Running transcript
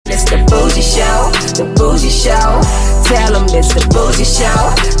bougie show, the bougie show. Tell them it's the bougie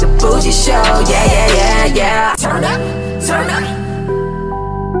show, the bougie show. Yeah, yeah, yeah, yeah. Turn up, turn up.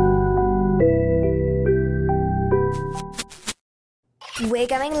 We're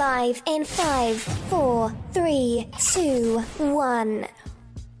going live in 5, 4, 3, 2, 1.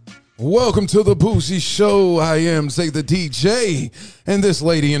 Welcome to the Bougie Show. I am Zay the DJ, and this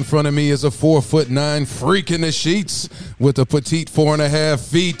lady in front of me is a 4'9" freak in the sheets with a petite 4.5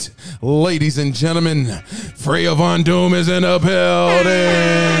 feet. Ladies and gentlemen, Freya Von Doom is in the building.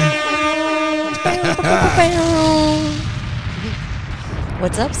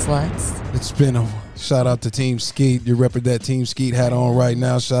 What's up, sluts? It's been a shout out to Team Skeet. You're repping that Team Skeet hat on right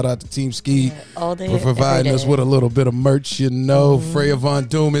now. Shout out to Team Skeet all day, for providing us with a little bit of merch. You know, Freya Von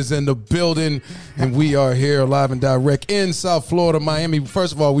Doom is in the building, and we are here live and direct in South Florida, Miami.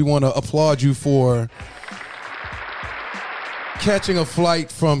 First of all, we want to applaud you for catching a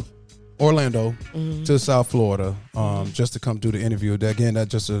flight from Orlando to South Florida just to come do the interview. Again, that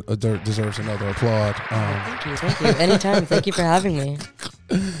just deserves another applaud. Thank you. Anytime. Thank you for having me.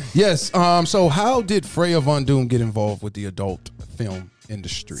 Yes. So how did Freya Von Doom get involved with the adult film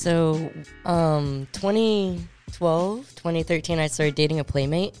industry? So 2012, 2013, I started dating a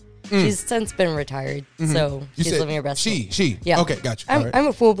playmate. She's since been retired, so she's living her best life. She. Yeah. Okay, gotcha. I'm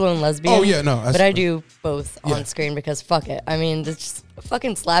a full-blown lesbian. Oh, yeah, no. But I do both on screen because fuck it. I mean, it's just a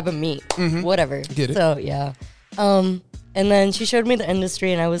fucking slab of meat. Whatever. Get it. So, yeah. And then she showed me the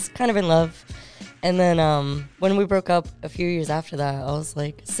industry, and I was kind of in love. And then when we broke up a few years after that, I was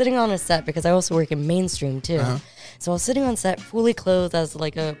like sitting on a set because I also work in mainstream too. So I was sitting on set fully clothed as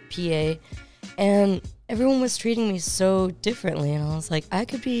like a PA, and everyone was treating me so differently. And I was like,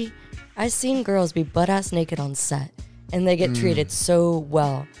 I've seen girls be butt-ass naked on set, and they get treated so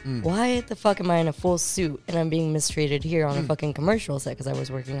well. Why the fuck am I in a full suit and I'm being mistreated here on a fucking commercial set? Because I was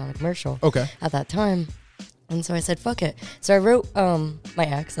working on a commercial at that time. And so I said, fuck it. So I wrote my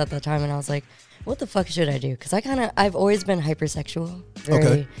ex at that time, and I was like, what the fuck should I do? Because I've always been hypersexual,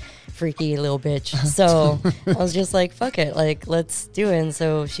 very freaky little bitch. So I was just like, fuck it, like, let's do it. And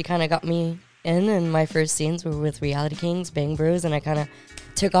so she kind of got me in, and my first scenes were with Reality Kings, Bang Bros, and I kind of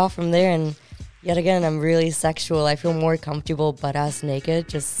took off from there. And yet again, I'm really sexual. I feel more comfortable butt-ass naked,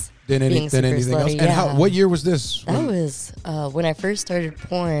 just than anything else. Slutty. And what year was this? That was when I first started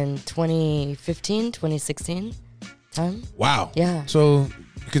porn, 2015, 2016 time. Wow. Yeah. So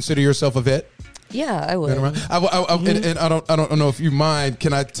you consider yourself a vet? Yeah, I would. And I don't know if you mind.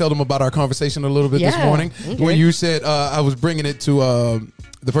 Can I tell them about our conversation a little bit this morning? Okay. When you said I was bringing it to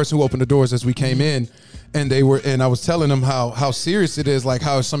the person who opened the doors as we came in, and I was telling them how serious it is, like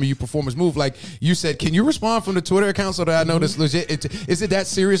how some of you performers move. Like you said, can you respond from the Twitter account so that I know this legit? Is it that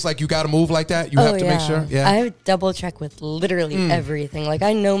serious? Like you got to move like that? You have to make sure. Yeah, I double check with literally everything. Like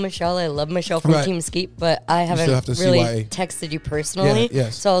I know Michelle, I love Michelle from Team Skeet, but I haven't really texted you personally.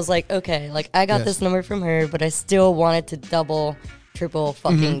 So I was like, okay, like I got this number from her, but I still wanted to double, triple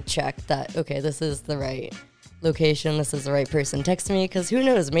fucking check that. Okay, this is the right location, this is the right person. Text me, because who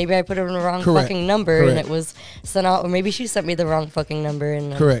knows, maybe I put her in the wrong fucking number and it was sent out, or maybe she sent me the wrong fucking number,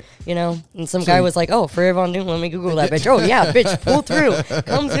 and you know, and some guy was like, oh, Freya Von Doom, let me Google that bitch. Oh yeah, bitch, pull through,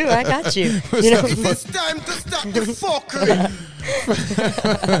 come through, I got you. You know, it's time to stop the fuckery.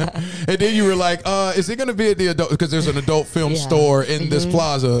 And then you were like, is it gonna be at the adult, because there's an adult film store in this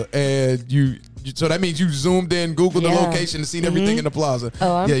plaza, and so that means you zoomed in, Googled the location, and seen everything in the plaza.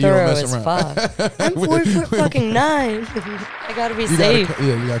 Oh, I'm thorough as fuck. I'm 4'9". I gotta be safe.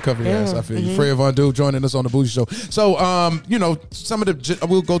 You gotta cover your ass. I feel you. Freya Von Doom joining us on the Bougie Show. So, you know, some of the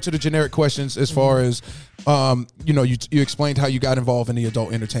we'll go to the generic questions as far as, you know, you explained how you got involved in the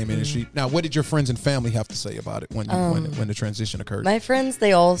adult entertainment industry. Now, what did your friends and family have to say about it when the transition occurred? My friends,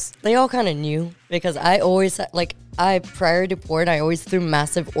 they all kind of knew, because I always prior to porn, I always threw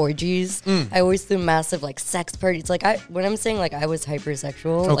massive orgies. I always threw massive like sex parties. Like when I'm saying like I was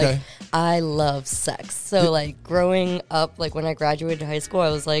hypersexual, like I love sex. So like growing up, like when I graduated high school, I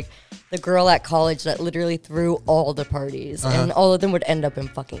was like the girl at college that literally threw all the parties, and all of them would end up in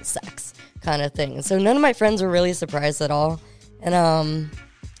fucking sex kind of thing. So none of my friends were really surprised at all. And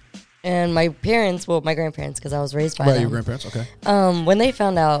my parents, well, my grandparents, because I was raised by them. Your grandparents, okay. When they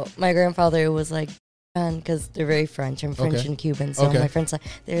found out, my grandfather was like, because they're very French. I'm French and Cuban, so my friends,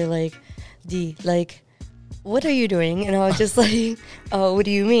 they're like, what are you doing? And I was just like, oh, what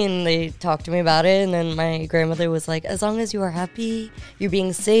do you mean? They talked to me about it. And then my grandmother was like, as long as you are happy, you're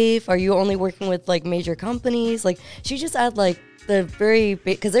being safe. Are you only working with like major companies? Like she just had like the very,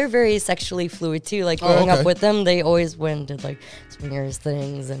 because they're very sexually fluid too. Like growing up with them, they always went and did like swingers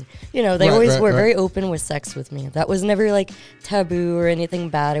things. And, you know, they always were very open with sex with me. That was never like taboo or anything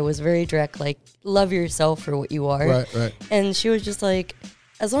bad. It was very direct, like love yourself for what you are. Right. And she was just like,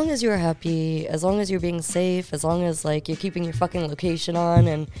 as long as you're happy, as long as you're being safe, as long as like you're keeping your fucking location on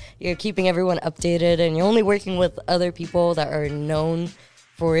and you're keeping everyone updated and you're only working with other people that are known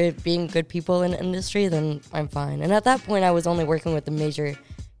for it being good people in the industry, then I'm fine. And at that point, I was only working with the major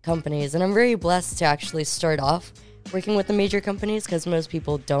companies. And I'm very blessed to actually start off working with the major companies because most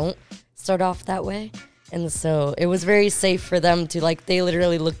people don't start off that way. And so it was very safe for them to, like, they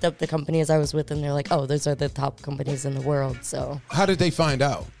literally looked up the companies I was with and they're like, oh, those are the top companies in the world. So how did they find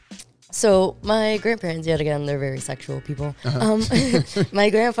out? So my grandparents, yet again, they're very sexual people. My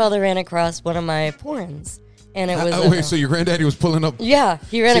grandfather ran across one of my porns. And it was wait, so your granddaddy was pulling up? Yeah,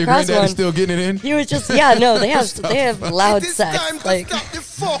 he ran so across your granddaddy's one. Still getting it in? He was just they have loud It is sex. time to Like, stop the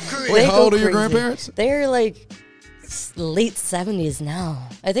fuckery. Wait, they how go old are your crazy. grandparents? They're like late 70s now.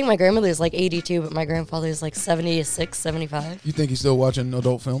 I think my grandmother's like 82, but my grandfather's like 76, 75. You think he's still watching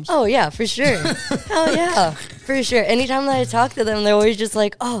adult films? Oh yeah, for sure. Hell yeah, for sure. Anytime that I talk to them, they're always just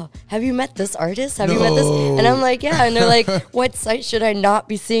like, "Oh, have you met this artist? Have you met this?" And I'm like, "Yeah." And they're like, "What site should I not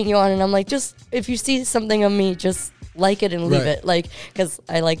be seeing you on?" And I'm like, "Just if you see something of me, just like it and leave it." Like, because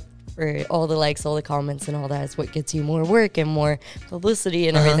I like for all the likes, all the comments, and all that is what gets you more work and more publicity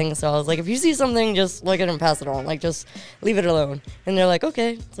and everything. So I was like, if you see something, just like it and pass it on. Like, just leave it alone. And they're like,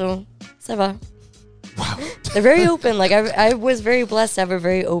 okay, so ça va. Wow. They're very open. Like, I was very blessed to have a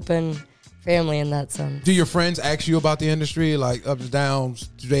very open family in that sense. Do your friends ask you about the industry, like ups and downs?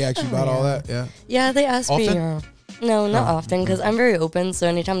 Do they ask you about all that? Yeah. Yeah, they ask me. Often? No, not often, because I'm very open. So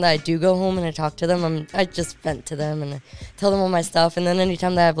anytime that I do go home and I talk to them, I just vent to them and I tell them all my stuff. And then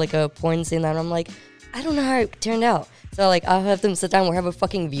anytime that I have like a porn scene that I'm like, I don't know how it turned out. So like I'll have them sit down, we'll have a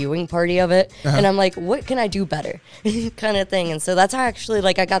fucking viewing party of it. And I'm like, what can I do better? kind of thing. And so that's how actually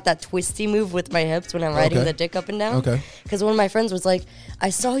like I got that twisty move with my hips when I'm riding the dick up and down. Okay. Because one of my friends was like, I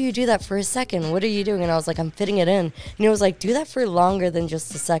saw you do that for a second. What are you doing? And I was like, I'm fitting it in. And he was like, do that for longer than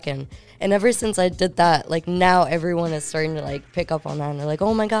just a second. And ever since I did that, like now everyone is starting to like pick up on that. And they're like,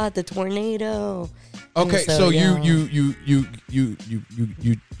 oh my God, the tornado. Okay, And so yeah. you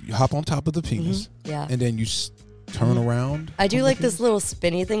hop on top of the penis. Yeah. And then you turn around. I do like this little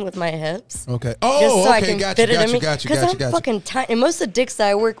spinny thing with my hips. Okay. Just Oh, so I okay. can Got fit you. it in me. Got you. Because I'm fucking tiny. And most of the dicks that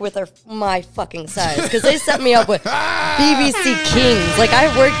I work with are my fucking size. Because they set me up with BBC Kings. Like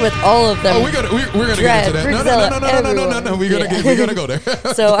I've worked with all of them. Oh, we're gonna get into that. No. We're gonna go there.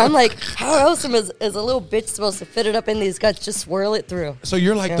 So I'm like, how else is a little bitch supposed to fit it up in these guts? Just swirl it through. So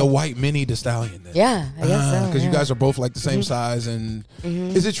you're like the white mini the stallion then? Yeah, I guess so. Because you guys are both like the same size. And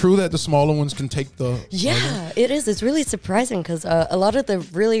is it true that the smaller ones can take the? Yeah, it is. It's really surprising because a lot of the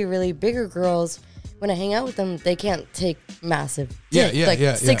really, really bigger girls, when I hang out with them, they can't take massive.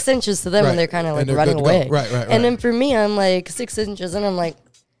 Yeah, 6 inches to them, and they're kind of like running away. Right. And then for me, I'm like 6 inches, and I'm like,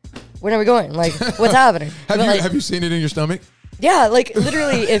 when are we going? Like, what's happening? Have you seen it in your stomach? Yeah, like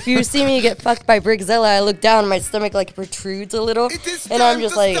literally, if you see me get fucked by Brigzilla, I look down and my stomach like protrudes a little, and I'm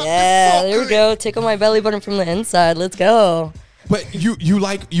just like, yeah, there we go, tickle my belly button from the inside, let's go. But you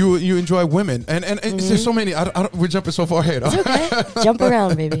enjoy women, and there's so many. We're jumping so far ahead. It's okay, jump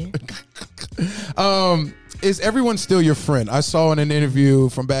around, baby. Is everyone still your friend? I saw in an interview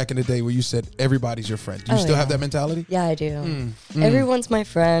from back in the day where you said everybody's your friend. Do you still have that mentality? Yeah, I do. Everyone's my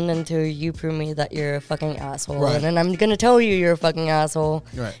friend until you prove me that you're a fucking asshole. Right. And then I'm going to tell you you're a fucking asshole.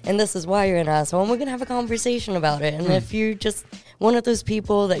 Right. And this is why you're an asshole. And we're going to have a conversation about it. And if you're just one of those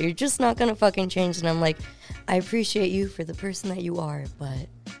people that you're just not going to fucking change, and I'm like, I appreciate you for the person that you are, but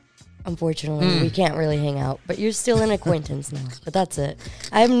unfortunately, we can't really hang out. But you're still an acquaintance now. But that's it.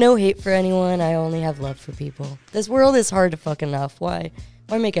 I have no hate for anyone. I only have love for people. This world is hard to fuck enough. Why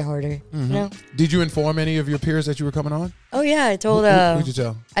make it harder? You know? Did you inform any of your peers that you were coming on? Oh yeah, I told. Who'd you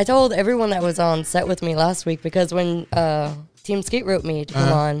tell? I told everyone that was on set with me last week because when Team Skate wrote me to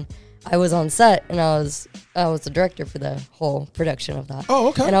come on, I was on set and I was the director for the whole production of that. Oh,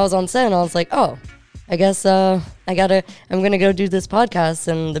 okay. And I was on set and I was like, oh, I guess I'm gonna go do this podcast,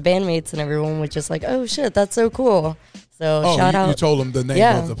 and the bandmates and everyone was just like, oh shit, that's so cool. So shout out. You told them the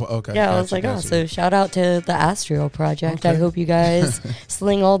name of the okay. Yeah, I was like, so shout out to the Astro Project. I hope you guys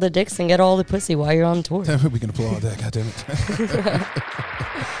sling all the dicks and get all the pussy while you're on tour. We can applaud that, goddammit.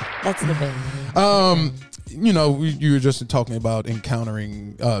 That's the band. you know, you were just talking about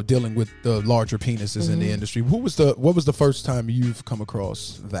encountering, dealing with the larger penises in the industry. What was the first time you've come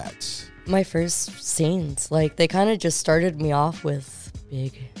across that? My first scenes, like, they kind of just started me off with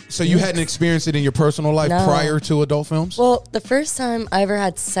big. So you hadn't experienced it in your personal life No. prior to adult films? Well, the first time I ever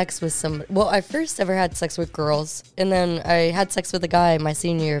had sex with somebody, well, I first ever had sex with girls, and then I had sex with a guy my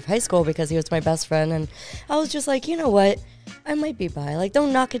senior year of high school because he was my best friend, and I was just like, you know what? I might be bi. Like,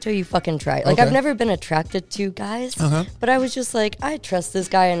 don't knock it till you fucking try it. Like, Okay. I've never been attracted to guys, but I was just like, I trust this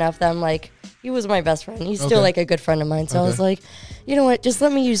guy enough that I'm like, he was my best friend. He's still, like, a good friend of mine. So I was like, you know what? Just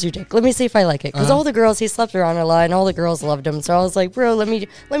let me use your dick. Let me see if I like it. Because all the girls, he slept around a lot, and all the girls loved him. So I was like, bro, let me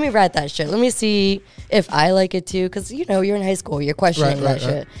ride that shit. Let me see if I like it too. Because, you know, you're in high school. You're questioning that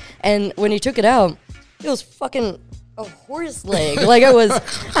shit. And when he took it out, it was fucking a horse leg. Like, it was,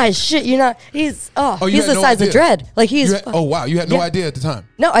 shit, you know, he's the no size idea. of Dread. Like, he's. Oh, wow. You had no idea at the time?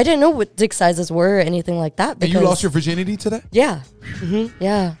 No, I didn't know what dick sizes were or anything like that. And you lost your virginity to that? Yeah.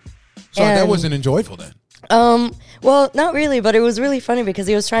 Yeah. So that And- wasn't enjoyable then? Well, not really, but it was really funny because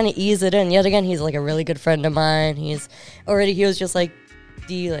he was trying to ease it in. Yet again, he's like a really good friend of mine. He was just like,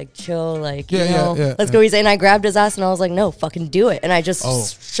 D, like, chill, like, Yeah, you know, yeah, let's go easy. And I grabbed his ass and I was like, no, fucking do it. And I just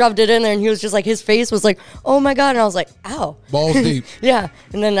shoved it in there, and he was just like, his face was like, oh my God. And I was like, ow. Balls deep. Yeah.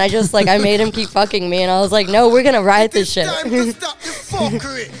 And then I just like, I made him keep fucking me, and I was like, no, we're going to ride this shit. Time to stop the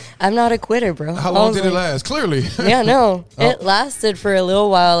fuckery. I'm not a quitter, bro. How I long was did it like- last? Clearly. Yeah, no. It lasted for a little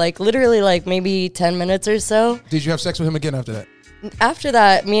while, like literally like maybe 10 minutes or so. Did you have sex with him again after that? After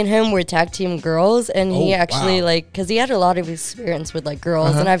that, me and him were tag team girls, and he Oh, actually wow. like, because he had a lot of experience with like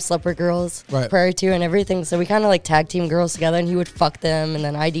girls, and I've slept with girls Right. prior to and everything, so we kind of like tag team girls together, and he would fuck them, and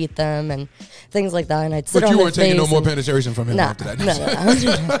then I'd eat them and things like that, and I'd sit But on you their weren't taking no face more and- penetration from him Nah, after that.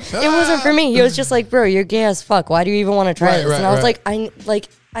 no. It wasn't for me. He was just like, bro, you're gay as fuck. Why do you even want to try Right, this? And I was right.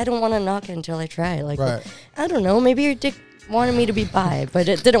 I don't want to knock it until I try. Like, Right. I don't know. Maybe your dick wanted me to be bi, but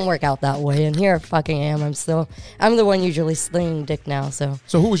it didn't work out that way. And here I fucking am. I'm the one usually slinging dick now. So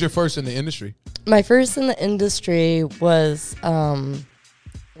So who was your first in the industry? my first in the industry was,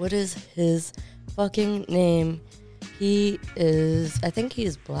 what is his fucking name? I think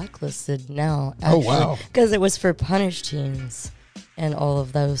he's blacklisted now. Oh, wow. Because it was for Punish Teens and all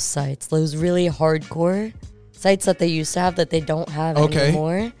of those sites. Those really hardcore sites that they used to have that they don't have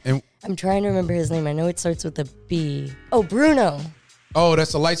anymore. And I'm trying to remember his name. I know it starts with a B. Oh, Bruno. oh,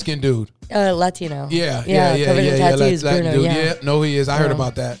 that's a light skinned dude. Latino. Yeah, covered in tattoos, Latin Bruno. dude. Yeah. No, he is. I heard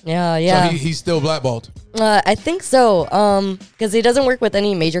about that. Yeah. So he's still blackballed. I think so. Because he doesn't work with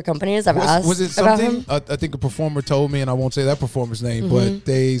any major companies. I've asked Was it about something? him. I think a performer told me, and I won't say that performer's name, but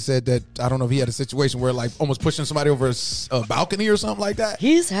they said that, I don't know if he had a situation where like almost pushing somebody over a balcony or something like that.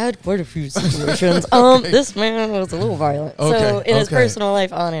 He's had quite a few situations. This man was a little violent. So Okay, in his okay. personal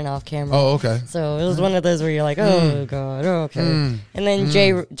life, on and off camera. Oh, okay. So it was one of those where you're like, oh God, okay. And then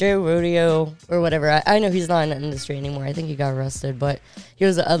Jay Rodeo or whatever. I know he's not in the industry anymore. I think he got arrested, but he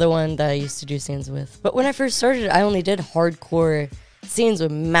was the other one that I used to do scenes with. But when I first started, I only did hardcore scenes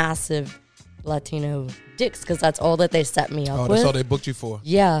with massive Latino dicks because that's all that they set me up Oh, with. that's all they booked you for.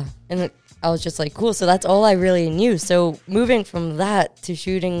 Yeah, and I was just like, cool. So that's all I really knew. So moving from that to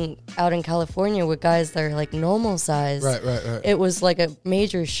shooting out in California with guys that are like normal size, Right. it was like a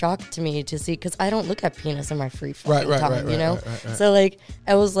major shock to me to see, because I don't look at penis in my free fucking time, you know? right. So like,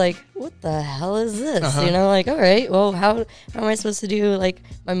 I was like, what the hell is this? Uh-huh. You know, like, all right, well, how am I supposed to do like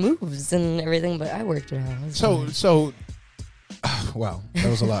my moves and everything? But I worked it out. It was fine. So, wow, that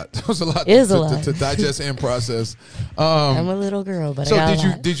was a lot. That was a lot. It is a to, lot. to digest and process. I'm a little girl, but So I got a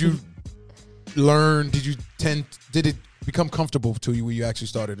lot. did you learn? Did it become comfortable to you when you actually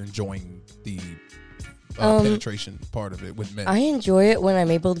started enjoying the penetration part of it with men? I enjoy it when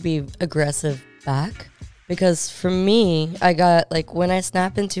I'm able to be aggressive back, because for me, I got like, when I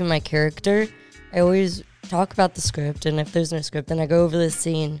snap into my character, I always talk about the script, and if there's no script, then I go over the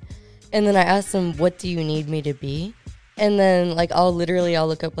scene, and then I ask them, what do you need me to be? And then like I'll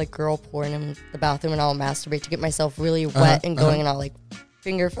look up like girl porn in the bathroom, and I'll masturbate to get myself really wet and going, and I'll like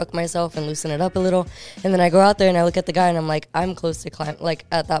finger fuck myself and loosen it up a little, and then I go out there and I look at the guy and I'm like, I'm close to climb. Like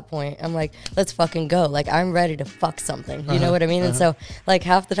at that point I'm like, let's fucking go. Like I'm ready to fuck something, you know what I mean? And so like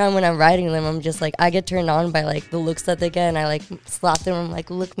half the time when I'm writing them, I'm just like, I get turned on by like the looks that they get, and I like slap them. I'm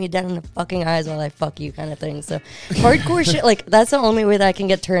like, look me dead in the fucking eyes while I fuck you, kind of thing. So hardcore shit, like that's the only way that I can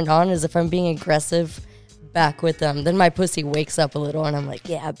get turned on, is if I'm being aggressive back with them. Then my pussy wakes up a little and I'm like,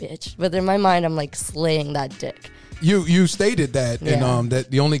 yeah, bitch. But in my mind I'm like slaying that dick. You stated that, Yeah. and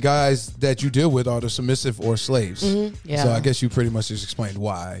that the only guys that you deal with are the submissive or slaves. Yeah. So I guess you pretty much just explained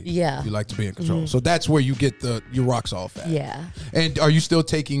why. Yeah. You like to be in control. So that's where you get your rocks off at. Yeah. And are you still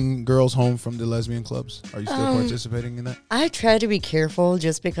taking girls home from the lesbian clubs? Are you still participating in that? I try to be careful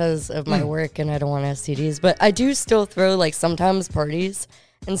just because of my work and I don't want STDs, but I do still throw like sometimes parties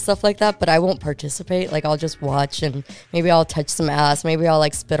and stuff like that, but I won't participate. Like I'll just watch and maybe I'll touch some ass. Maybe I'll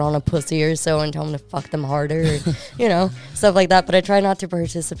like spit on a pussy or so and tell them to fuck them harder, or, stuff like that. But I try not to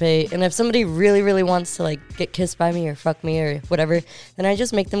participate. And if somebody really, really wants to like get kissed by me or fuck me or whatever, then I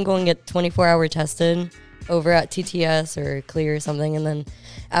just make them go and get 24-hour tested over at TTS or Clear or something, and then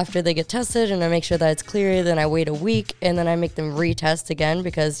after they get tested and I make sure that it's clear, then I wait a week and then I make them retest again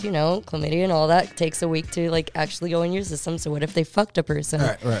because chlamydia and all that takes a week to like actually go in your system. So what if they fucked a person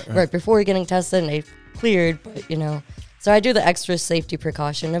right before getting tested and they cleared, but so I do the extra safety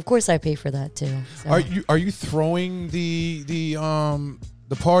precaution. Of course I pay for that too. So. Are you throwing the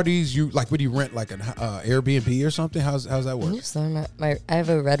parties? You like, would you rent like an Airbnb or something? How's that work? I have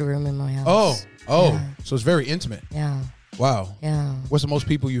a red room in my house. Oh, so it's very intimate. Yeah. Wow. Yeah. What's the most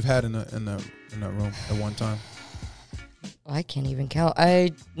people you've had in that room at one time? I can't even count.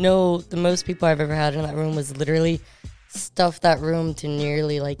 I know the most people I've ever had in that room was literally stuffed that room to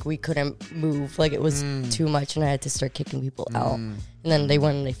nearly like we couldn't move. Like it was too much and I had to start kicking people out. And then they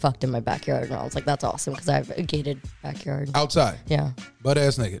went and they fucked in my backyard and I was like, that's awesome because I have a gated backyard. Outside? Yeah. Butt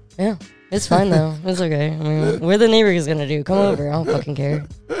ass naked? Yeah. It's fine though. It's okay. I mean, what the neighbors gonna do? Come over. I don't fucking care.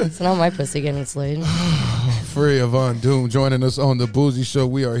 It's not my pussy getting slayed. Freya Von Doom joining us on the Boozy Show.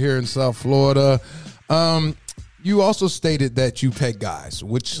 We are here in South Florida. You also stated that you peg guys,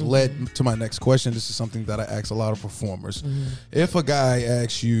 which led to my next question. This is something that I ask a lot of performers. If a guy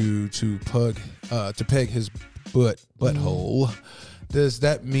asks you to peg his butthole, does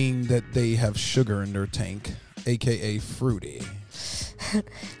that mean that they have sugar in their tank, aka fruity?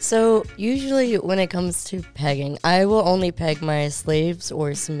 So usually when it comes to pegging, I will only peg my slaves or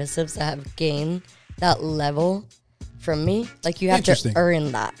submissives that have gained that level from me. Like you have to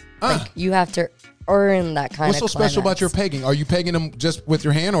earn that. Like you have to earn that kind of What's so special about your pegging? Are you pegging them just with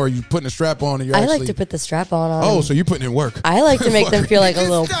your hand or are you putting a strap on? And I like to put the strap on. Oh, so you're putting in work. I like to make them feel like a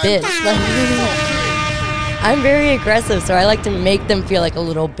little bitch. I'm very aggressive, so I like to make them feel like a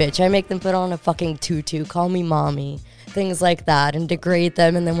little bitch. I make them put on a fucking tutu, call me mommy, things like that, and degrade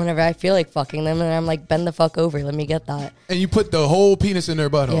them. And then whenever I feel like fucking them, and I'm like, bend the fuck over, let me get that. And you put the whole penis in their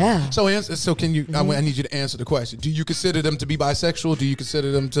butthole. Yeah. So can you? I need you to answer the question. Do you consider them to be bisexual? Do you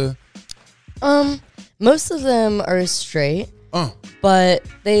consider them to? Most of them are straight, but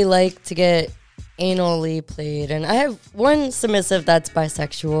they like to get anally played. And I have one submissive that's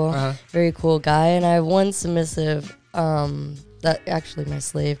bisexual, very cool guy, and I have one submissive that actually my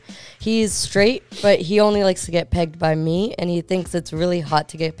slave. He's straight, but he only likes to get pegged by me, and he thinks it's really hot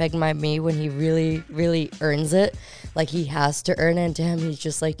to get pegged by me when he really, really earns it. Like he has to earn it. And to him, he's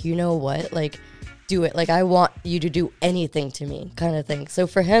just like, you know what, like. Do it. Like I want you to do anything to me kind of thing. So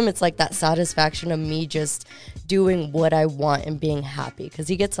for him it's like that satisfaction of me just doing what I want and being happy because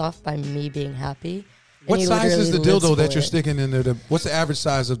he gets off by me being happy. What size is the dildo that you're sticking in there? What's the average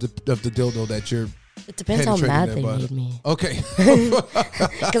size of the dildo that you're It depends how mad they made me. Okay.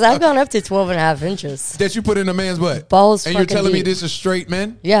 Because I've gone up to 12.5 inches. That you put in a man's butt? Balls and fucking you're telling me deep. this is straight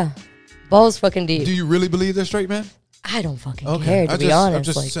men? Yeah. Balls fucking deep. Do you really believe they're straight men? I don't fucking care, to be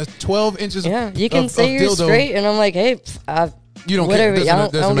honest. I'm just 12 inches yeah, you can say you're dildo. straight, and I'm like, hey, you don't whatever. care. I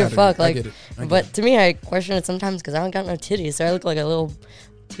don't give a fuck. I Like, get it. but to me, I question it sometimes because I don't got no titties, so I look like a little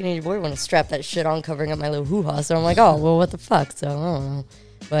teenage boy when I strap that shit on, covering up my little hoo-ha. So I'm like, oh, well, what the fuck? So I don't know.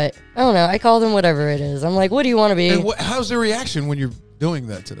 But I don't know. I call them whatever it is. I'm like, what do you want to be? And how's their reaction when you're doing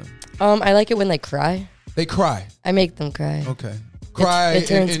that to them? I like it when they cry. They cry. I make them cry. Okay. Cry it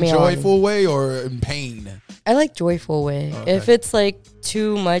turns in me joyful on. way or in pain? I like joyful way. Okay. If it's like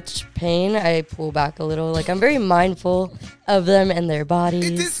too much pain, I pull back a little. Like I'm very mindful of them and their bodies.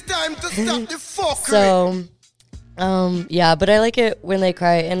 It is time to stop the fuckery. So, yeah, but I like it when they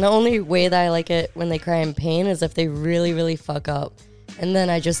cry. And the only way that I like it when they cry in pain is if they really, really fuck up. And then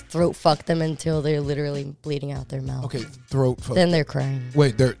I just throat fuck them until they're literally bleeding out their mouth. Okay, throat fuck. Then they're crying.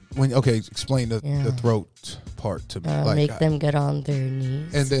 Wait, explain the throat part to me. Make them get on their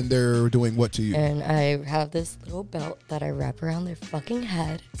knees. And then they're doing what to you? And I have this little belt that I wrap around their fucking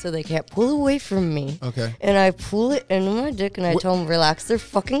head so they can't pull away from me. Okay. And I pull it into my dick and I tell them relax their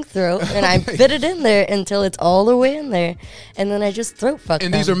fucking throat. And I fit it in there until it's all the way in there. And then I just throat fuck them.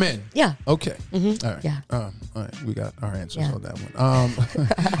 And these are men? Yeah. Okay. Mm-hmm. All right. Yeah. All right. We got our answers on that one.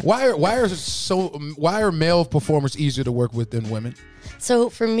 Why are male performers easier to work with than women? So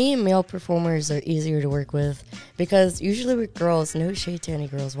for me, male performers are easier to work with because usually with girls, no shade to any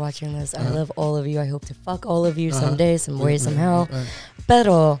girls watching this. I love all of you. I hope to fuck all of you someday, some way, somehow.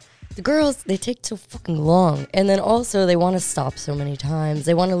 Pero the girls, they take so fucking long. And then also they want to stop so many times.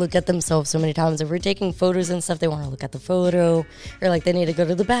 They want to look at themselves so many times. If we're taking photos and stuff, they want to look at the photo. Or like they need to go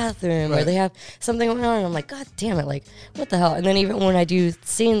to the bathroom. Or they have something going on. And I'm like, God damn it. Like, what the hell? And then even when I do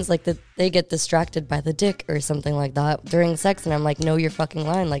scenes like that, they get distracted by the dick or something like that during sex. And I'm like, know your fucking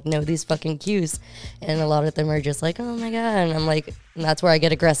line. Like, know these fucking cues. And a lot of them are just like, oh my God. And I'm like, and that's where I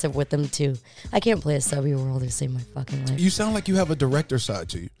get aggressive with them too. I can't play a subby world or save my fucking life. You sound like you have a director side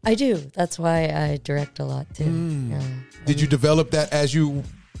to you. I do. That's why I direct a lot too. Yeah. Did you develop that as you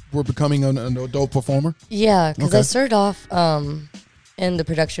were becoming an adult performer? Yeah, because I started off in the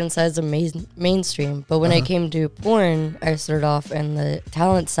production side of mainstream, but when I came to porn, I started off in the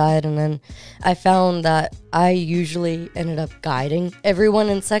talent side, and then I found that I usually ended up guiding everyone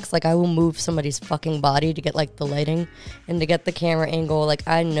in sex. Like, I will move somebody's fucking body to get like the lighting and to get the camera angle. Like,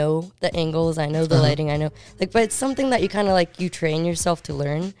 I know the angles, I know the lighting, I know, like, but it's something that you kind of like, you train yourself to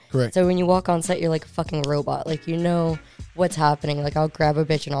learn. Correct. So when you walk on set, you're like a fucking robot. Like, you know what's happening. Like, I'll grab a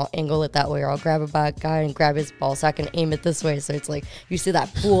bitch and I'll angle it that way, or I'll grab a bad guy and grab his ball so I can aim it this way. So it's like, you see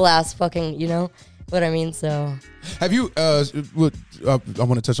that pool ass fucking, you know what I mean? So have you I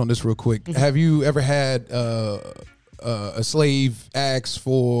want to touch on this real quick. Have you ever had a slave ask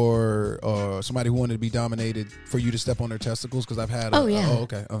for somebody who wanted to be dominated for you to step on their testicles? Because I've had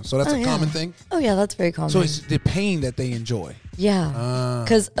so that's a common thing. Oh yeah, that's very common. So it's the pain that they enjoy. Yeah,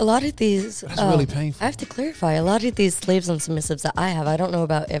 because a lot of these that's really painful. I have to clarify, a lot of these slaves and submissives that I have, I don't know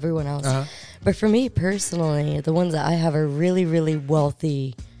about everyone else, but for me personally, the ones that I have are really, really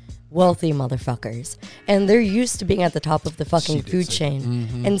wealthy motherfuckers, and they're used to being at the top of the fucking food chain.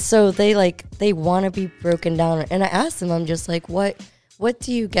 And so they want to be broken down. And I asked them, I'm just like, what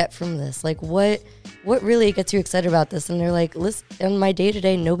do you get from this? Like, what really gets you excited about this? And they're like, listen, in my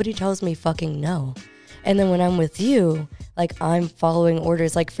day-to-day, nobody tells me fucking no. And then when I'm with you, like, I'm following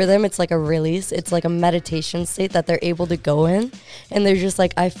orders. Like, for them, it's like a release. It's like a meditation state that they're able to go in. And they're just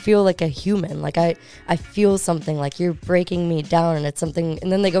like, I feel like a human. Like, I feel something. Like, you're breaking me down. And it's something.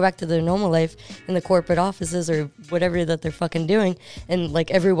 And then they go back to their normal life in the corporate offices or whatever that they're fucking doing. And,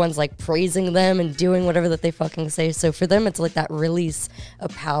 like, everyone's, like, praising them and doing whatever that they fucking say. So for them, it's like that release of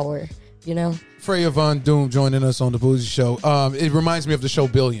power, you know? Freya Von Doom joining us on the Boozy Show. It reminds me of the show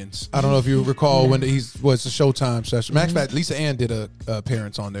Billions. I don't know if you recall when he was a Showtime session. Matter of fact, Lisa Ann did a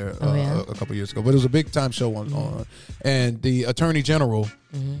appearance on there a couple years ago, but it was a big time show on. And the Attorney General,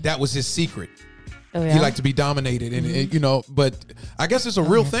 that was his secret. Oh, yeah? He liked to be dominated, and you know. But I guess it's a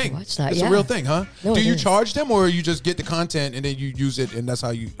real thing. It's a real thing, huh? No, do you charge them, or you just get the content and then you use it, and that's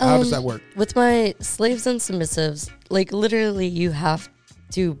how you? How does that work? With my slaves and submissives, like, literally, you have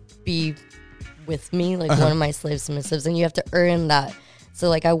to be with me, like one of my slave submissives, and you have to earn that. So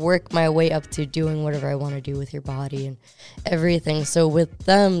like, I work my way up to doing whatever I want to do with your body and everything. So with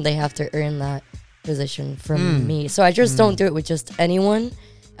them, they have to earn that position from me. So I just don't do it with just anyone.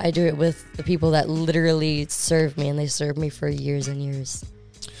 I do it with the people that literally serve me, and they serve me for years and years.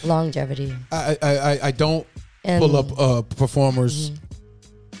 Longevity. I don't pull up performers'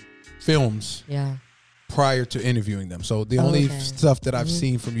 films. Yeah. Prior to interviewing them. So the only stuff that I've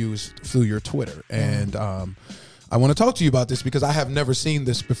seen from you is through your Twitter. And I want to talk to you about this because I have never seen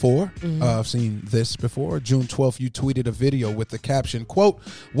this before. I've seen this before. June 12th, you tweeted a video with the caption, quote,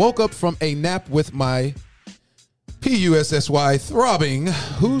 "Woke up from a nap with my PUSSY throbbing.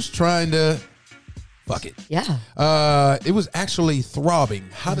 Who's trying to fuck it?" Yeah. It was actually throbbing.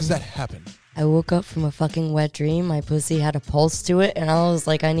 How does that happen? I woke up from a fucking wet dream. My pussy had a pulse to it, and I was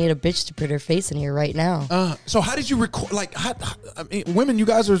like, I need a bitch to put her face in here right now. So how did you record? Like, I mean, women, you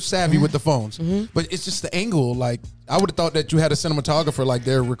guys are savvy with the phones, but it's just the angle. Like, I would have thought that you had a cinematographer, like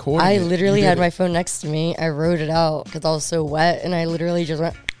they're recording. I literally had my phone next to me. I wrote it out because I was so wet, and I literally just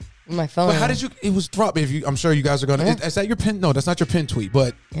went with my phone. But how did you? It was drop. I'm sure you guys are gonna. Is that your pin? No, that's not your pin tweet.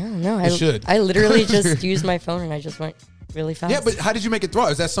 But I should. I literally just used my phone, and I just went really fast. Yeah, but how did you make it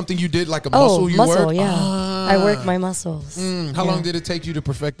throb? Is that something you did, like a muscle you muscle, work? Yeah. I work my muscles. How long did it take you to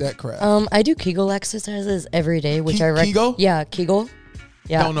perfect that craft? I do Kegel exercises every day, which I Kegel? Yeah, Kegel.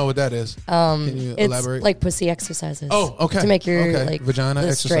 Yeah. Don't know what that is. Can you It's elaborate? like pussy exercises. Oh, okay. To make your Okay. like Vagina the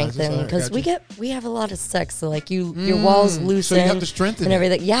exercises. strengthen, because Alright, we have a lot of sex, so like your walls loosen. So you have to strengthen and it.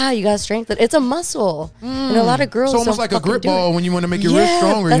 everything. Yeah, you got to strengthen. It's a muscle, and a lot of girls. It's almost don't like a fucking grip do ball it. when you want to make your wrist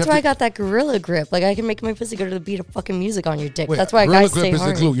stronger. That's why I got that gorilla grip. Like I can make my pussy go to the beat of fucking music on your dick. Wait, That's why gorilla guys grip stay is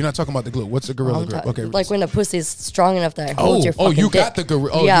hard. the glue. You're not talking about the glue. What's the gorilla grip? Okay, Like when the pussy's strong enough that I hold your oh, fucking you dick. got the gorilla.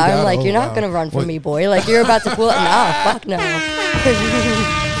 Oh, yeah, you got I'm it. like, Oh, you're not wow. gonna run from Wait. me, boy. Like you're about to pull it. Nah, fuck no.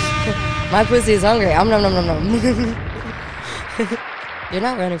 My pussy is hungry. I'm nom nom nom nom. You're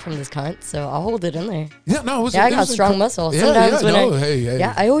not running from this cunt, so I'll hold it in there. Yeah, no, I got strong muscle. Yeah, Sometimes when hey.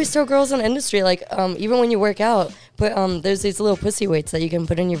 I always tell girls in the industry, like, even when you work out, there's these little pussy weights that you can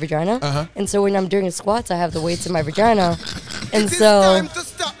put in your vagina. And so when I'm doing squats, I have the weights in my vagina, and It is so time to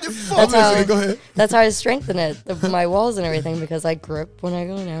stop the that's how Go ahead. that's how I strengthen it, my walls and everything, because I grip when I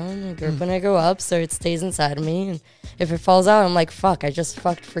go down, I grip when I go up, so it stays inside of me. And if it falls out, I'm like, fuck, I just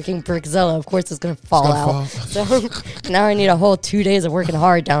fucked freaking Brickzilla. Of course it's gonna fall out. So now I need a whole 2 days of working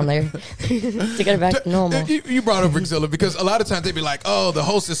hard down there to get it back to normal. You brought up Brickzilla because a lot of times they'd be like, oh, the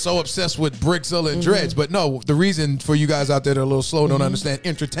host is so obsessed with Brickzilla and Dreads. But no, the reason for you guys out there that are a little slow, don't understand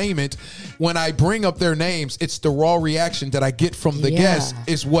entertainment, when I bring up their names, it's the raw reaction that I get from the guests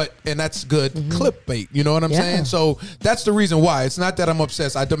is what, and that's good clickbait. You know what I'm saying? So that's the reason why. It's not that I'm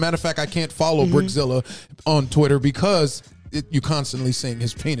obsessed. Matter of fact, I can't follow Brickzilla on Twitter because you constantly seeing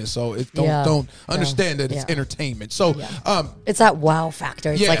his penis. So don't understand that it's entertainment. So It's that wow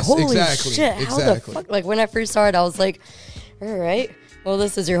factor. It's like, holy exactly, shit, how the fuck? Like when I first started, I was like, all right, well,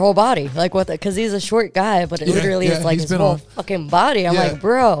 this is your whole body. Like what? Because he's a short guy, but it literally is like his whole fucking body. I'm like,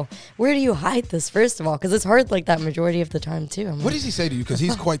 bro, where do you hide this? First of all, because it's hard like that majority of the time too. What does he say to you? Because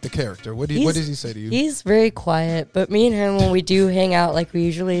he's quite the character. What does he say to you? He's very quiet, but me and him, when we do hang out, like we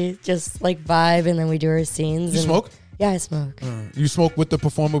usually just like vibe, and then we do our scenes. You smoke? Yeah, I smoke. You smoke with the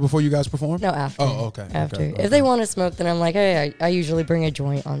performer before you guys perform? No, after. Oh, okay. After. Okay. If they want to smoke, then I'm like, hey, I usually bring a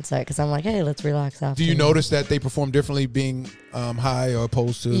joint on set because I'm like, hey, let's relax after. Do you notice that they perform differently being high or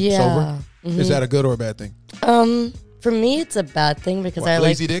opposed to sober? Mm-hmm. Is that a good or a bad thing? For me, it's a bad thing because I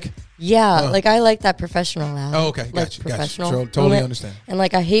lazy like dick? Yeah, like I like that professional loud. Oh, okay. Like Gotcha. professional. Totally moment. understand. And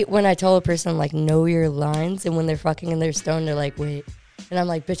like I hate when I tell a person like know your lines, and when they're fucking and they're stoned, they're like, wait. And I'm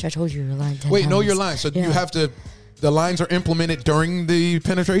like, bitch, I told you your line 10 Wait, times. know your lines. So you have to. The lines are implemented during the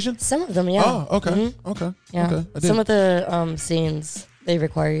penetration? Some of them, yeah. Oh, okay. Mm-hmm. Okay. Yeah. Okay. Some of the scenes, they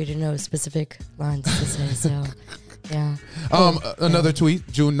require you to know specific lines to say. So, yeah. Another tweet,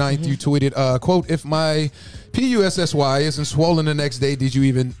 June 9th, you tweeted, quote, if my PUSSY isn't swollen the next day, did you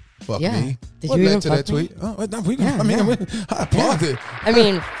even fuck me? Did What you led even to fuck that me? tweet? Oh, no, I applaud it. I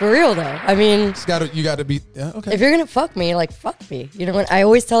mean, for real though. I mean, You gotta be, okay. if you're gonna fuck me, like fuck me. You know what? I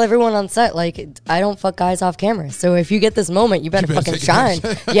always tell everyone on set, like, I don't fuck guys off camera. So if you get this moment, you better fucking take shine.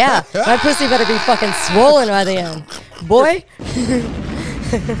 it. Yeah, my pussy better be fucking swollen by the end, boy.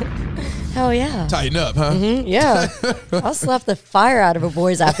 Hell yeah. Tighten up, huh? Yeah. I'll slap the fire out of a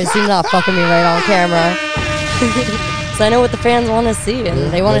boy's ass if he's not fucking me right on camera. So I know what the fans want to see,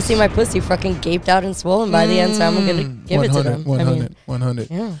 and they want to see my pussy fucking gaped out and swollen by the end, so I'm going to give it to them. 100.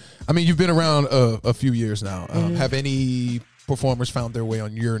 Yeah. I mean, you've been around a few years now. Have any performers found their way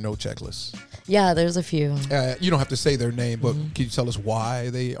on your no checklist? Yeah, there's a few. You don't have to say their name, but can you tell us why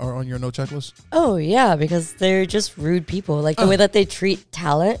they are on your no checklist? Oh, yeah, because they're just rude people. Like, the way that they treat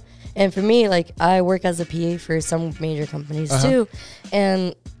talent. And for me, like, I work as a PA for some major companies, too.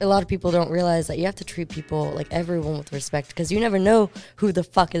 And a lot of people don't realize that you have to treat people, like, everyone with respect. Because you never know who the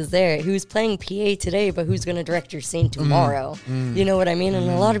fuck is there. Who's playing PA today, but who's going to direct your scene tomorrow. You know what I mean? And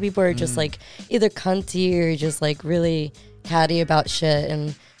a lot of people are just, like, either cunty or just, like, really catty about shit.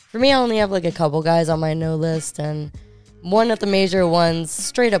 And for me, I only have, like, a couple guys on my no list. And one of the major ones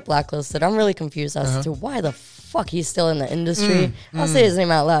straight up blacklisted. I'm really confused as to why the fuck he's still in the industry. I'll say his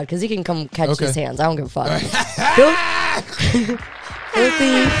name out loud because he can come catch his hands. I don't give a fuck.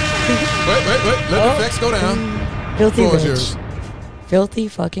 Filthy. Wait. Let the effects go down. Filthy Floor is rich. yours. Filthy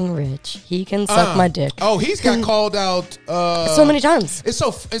fucking rich. He can suck my dick. Oh, he's got called out So many times. It's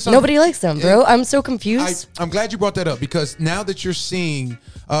so Nobody likes him, bro. I'm so confused. I'm glad you brought that up because now that you're seeing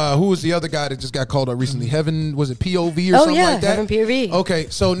who was the other guy that just got called out recently? Heaven, was it POV or something like that? Heaven POV. Okay,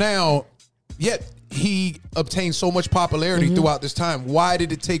 so now, he obtained so much popularity throughout this time. Why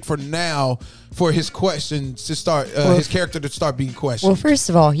did it take for now for his questions to start, his character to start being questioned? Well, first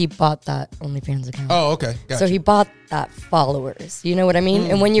of all, he bought that OnlyFans account. Oh, okay. Gotcha. So he bought that followers. You know what I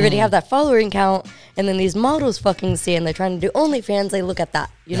mean? And when you already have that following count, and then these models fucking see and they're trying to do OnlyFans, they look at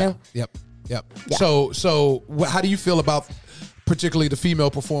that, you know? Yep. Yeah. So how do you feel about particularly the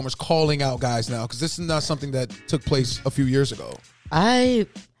female performers calling out guys now? Because this is not something that took place a few years ago. I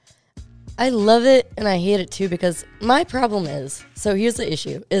love it and I hate it too, because my problem is, so here's the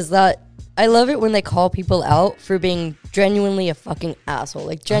issue, is that I love it when they call people out for being genuinely a fucking asshole,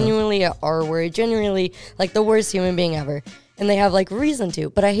 like genuinely a R word, genuinely like the worst human being ever, and they have like reason to.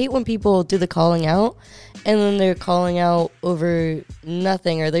 But I hate when people do the calling out and then they're calling out over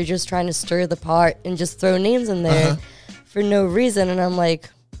nothing, or they're just trying to stir the pot and just throw names in there for no reason. And I'm like,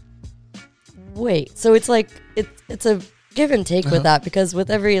 wait, so it's like it's a give and take with that, because with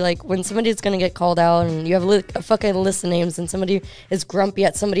every, like, when somebody's gonna get called out and you have a fucking list of names and somebody is grumpy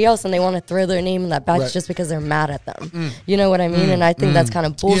at somebody else and they want to throw their name in that batch just because they're mad at them, you know what I mean? And I think that's kind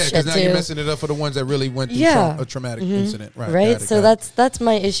of bullshit, because now too. you're messing it up for the ones that really went through a traumatic incident, right? So that's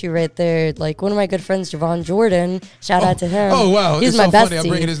my issue right there. Like, one of my good friends, Javon Jordan, shout out to him. Oh wow, he's it's my so bestie. funny. I'm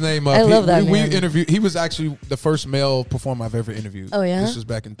bringing his name up. I love that we man. interviewed. He was actually the first male performer I've ever interviewed. Oh yeah, this was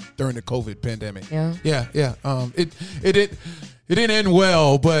back during the COVID pandemic. Yeah. It didn't end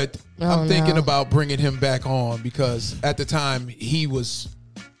well, but I'm thinking about bringing him back on, because at the time he was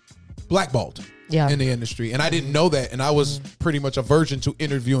blackballed in the industry, and I didn't know that, and I was pretty much a virgin to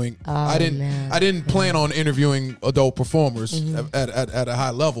interviewing. I didn't plan on interviewing adult performers at a high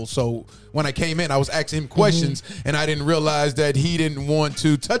level. So when I came in, I was asking him questions, and I didn't realize that he didn't want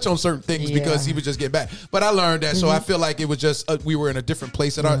to touch on certain things because he was just getting back. But I learned that, so I feel like it was just we were in a different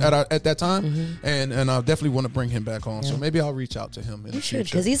place at that time, and I definitely want to bring him back on. So maybe I'll reach out to him in the future.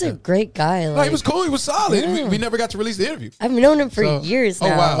 Because he's a great guy. Like, no, he was cool. He was solid. We never got to release the interview. I've known him for years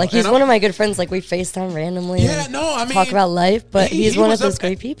now. Oh, wow. Like, he's one of my good friends. Like, we FaceTime randomly. Yeah, no, I mean, talk about life, but he's one of those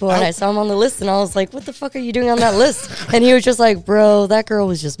great people. And I saw him on the list, and I was like, what the fuck are you doing on that list? And he was just like, bro, that girl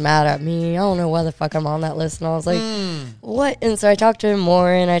was just mad at me. I don't know why the fuck I'm on that list. And I was like, what? And so I talked to him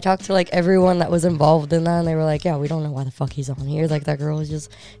more, and I talked to like everyone that was involved in that, and they were like, yeah, we don't know why the fuck he's on here. Like, that girl was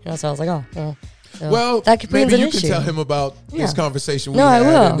just, so I was like, oh, well. So that maybe you can tell him about this conversation we had. I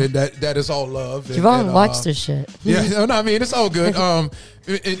will. And that is all love. Javon, watch this shit. Yeah, no, I mean, it's all good.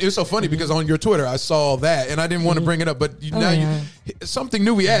 It's so funny because on your Twitter, I saw that, and I didn't want to bring it up, but something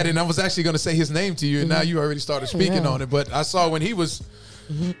new we added, and I was actually going to say his name to you, and now you already started speaking on it. But I saw when he was...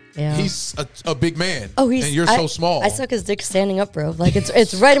 He's a big man. Oh, and you're so small. I suck his dick standing up, bro. Like,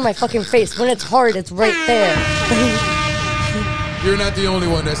 it's right in my fucking face. When it's hard, it's right there. You're not the only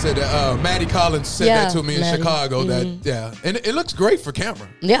one that said that. Maddie Collins said that to me in Chicago. And it looks great for camera.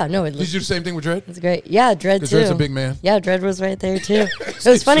 Yeah, no, it looks. Did you do the same thing with Dredd? It's great. Yeah, Dredd too. Dredd's a big man. Yeah, Dredd was right there too. It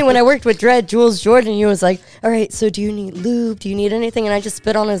was funny when I worked with Dredd, Jules Jordan. He was like, "All right, so do you need lube? Do you need anything?" And I just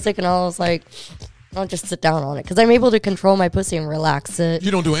spit on his dick, and I was like, I'll just sit down on it, because I'm able to control my pussy and relax it.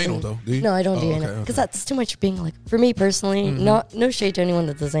 You don't do anal, though, do you? No, I don't do anal, because that's too much being like, for me personally, no shade to anyone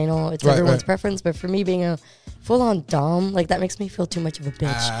that does anal. It's everyone's preference, but for me, being a full-on dom, like, that makes me feel too much of a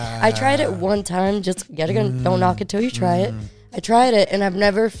bitch. I tried it one time, just yet again, don't knock it till you try it. I tried it, and I've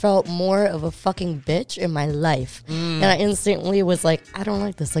never felt more of a fucking bitch in my life. And I instantly was like, I don't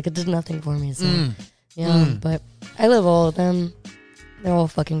like this. Like, it did nothing for me. So, but I love all of them. They're all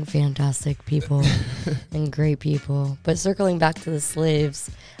fucking fantastic people and great people. But circling back to the slaves,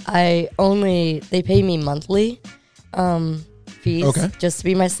 they pay me monthly fees just to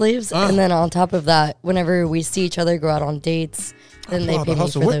be my slaves. And then on top of that, whenever we see each other, go out on dates, then they pay me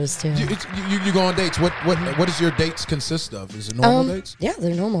for those too. You go on dates. What does your dates consist of? Is it normal dates? Yeah,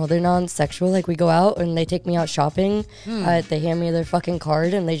 they're normal. They're non-sexual. Like, we go out and they take me out shopping. They hand me their fucking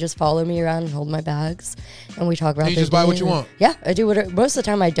card and they just follow me around and hold my bags. And we talk about you just buy what you want? Yeah, I do. Most of the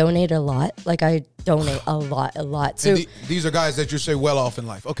time I donate a lot. Like, I donate a lot. So these are guys that you say well off in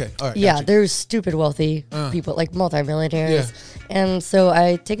life. Okay, all right. Yeah, they're stupid wealthy people, like multimillionaires. Yeah. And so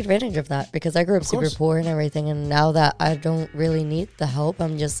I take advantage of that because I grew up super poor and everything. And now that I don't really need the help,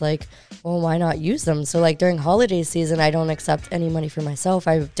 I'm just like, well, why not use them? So, like, during holiday season, I don't accept any money for myself.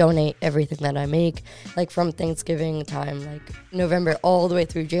 I donate everything that I make, like from Thanksgiving time, like November all the way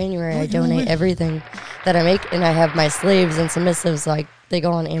through January. I donate everything that I make, and I have my slaves and submissives, like, they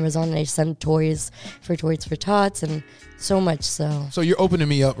go on Amazon and they send toys for tots and so much so. So you're opening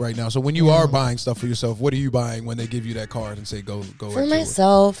me up right now. So when you are buying stuff for yourself, what are you buying when they give you that card and say go? For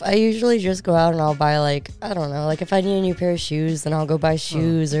myself, I usually just go out and I'll buy, like, I don't know, like if I need a new pair of shoes, then I'll go buy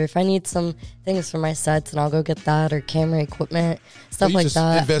shoes, or if I need some things for my sets, then I'll go get that, or camera equipment, stuff like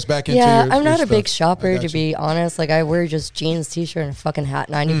that. Invest back into I'm not a big shopper, to be honest. Like, I wear just jeans, t-shirt, and a fucking hat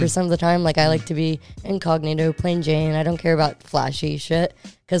 90% of the time. Like, I like to be incognito, plain Jane. I don't care about flashy shit.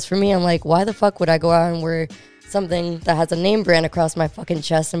 Because for me, I'm like, why the fuck would I go out and wear something that has a name brand across my fucking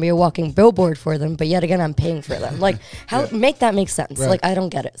chest and be a walking billboard for them, but yet again I'm paying for them. Like, how make that make sense? Right. Like, I don't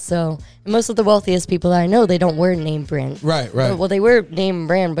get it. So most of the wealthiest people that I know, they don't wear name brand. Right. Well, they wear name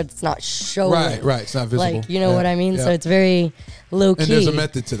brand, but it's not showing. Right. It's not visible. Like, you know what I mean? So it's very low key. And there's a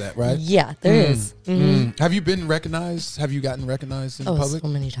method to that, right? Yeah, there is. Mm-hmm. Have you been recognized? Have you gotten recognized in the public? So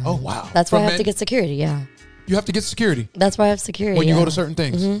many times. Oh, wow. That's why I From have to get security. Yeah. You have to get security That's why I have security. when you go to certain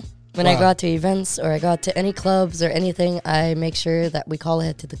things. When I go out to events or I go out to any clubs or anything, I make sure that we call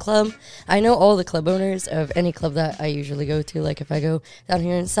ahead to the club. I know all the club owners of any club that I usually go to. Like if I go down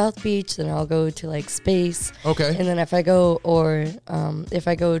here in South Beach, then I'll go to like Space. Okay. And then if I go if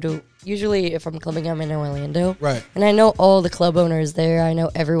I go to, usually if I'm clubbing, I'm in Orlando. Right. And I know all the club owners there. I know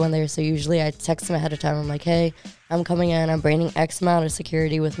everyone there. So usually I text them ahead of time. I'm like, hey, I'm coming in. I'm bringing X amount of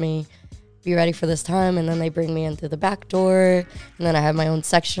security with me. Be ready for this time, and then they bring me in through the back door, and then I have my own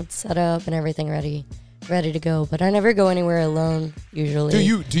section set up and everything ready to go. But I never go anywhere alone usually.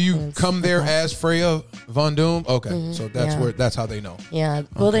 Do you come there as Freya Von Doom? Okay, so that's how they know. Yeah,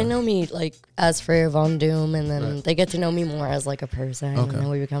 well, they know me like as Freya Von Doom, and then they get to know me more as like a person, and then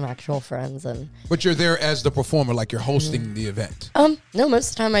we become actual friends. But you're there as the performer, like you're hosting the event. No,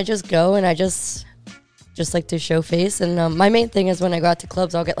 most of the time I just go and I just like to show face. And my main thing is when I go out to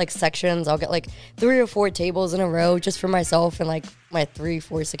clubs, I'll get like sections. I'll get like 3 or 4 tables in a row just for myself and like my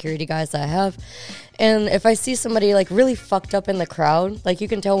 3-4 security guys that I have. And if I see somebody like really fucked up in the crowd, like you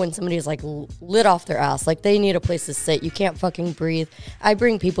can tell when somebody's like lit off their ass, like they need a place to sit. You can't fucking breathe. I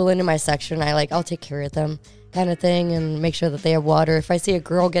bring people into my section. I'll take care of them, kind of thing, and make sure that they have water. If I see a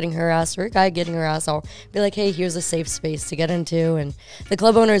girl getting harassed or a guy getting harassed, I'll be like, hey, here's a safe space to get into. And the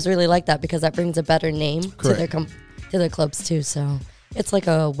club owners really like that because that brings a better name to their clubs too. So it's like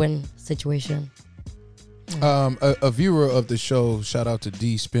a win situation. A viewer of the show, shout out to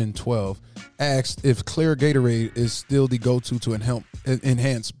DSpin12, asked if clear Gatorade is still the go-to to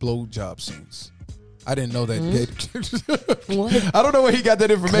enhance blowjob scenes. I didn't know that. What? I don't know where he got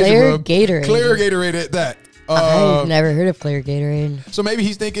that information Clear from. Gatorade. Clear Gatorade at that. I've never heard of clear Gatorade. So maybe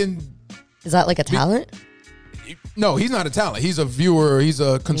he's thinking... Is that like a talent? No, he's not a talent. He's a viewer. He's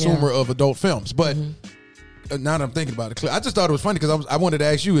a consumer of adult films. But now that I'm thinking about it, I just thought it was funny because I wanted to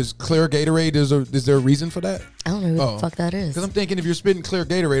ask you, is clear Gatorade, is there a reason for that? I don't know who the fuck that is. Because I'm thinking if you're spitting clear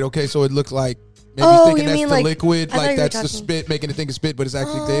Gatorade, okay, so it looks like... Maybe Oh, thinking you that's mean the like- liquid, I thought like you were that's the talking- spit, making it think it's spit, but it's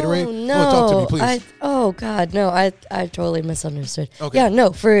actually Gatorade. No, Talk to me, please. Oh God, no! I totally misunderstood. Okay. Yeah,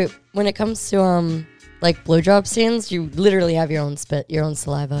 no. For when it comes to like blowjob scenes, you literally have your own spit, your own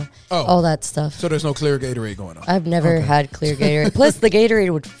saliva, all that stuff. So there's no clear Gatorade going on. I've never had clear Gatorade. Plus, the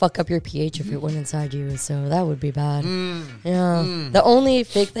Gatorade would fuck up your pH if it went inside you, so that would be bad. Yeah. The only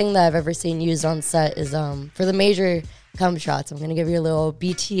fake thing that I've ever seen used on set is for the major cum shots. I'm gonna give you a little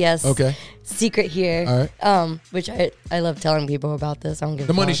BTS secret here. All right. Which I love telling people about this. I don't give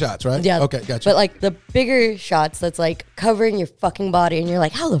The a money fuck. shots, right? Yeah. Okay, gotcha. But like the bigger shots that's like covering your fucking body and you're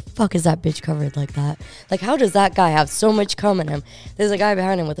like, how the fuck is that bitch covered like that? Like, how does that guy have so much cum in him? There's a guy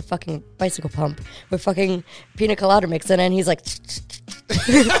behind him with a fucking bicycle pump with fucking pina colada mix in it, and he's like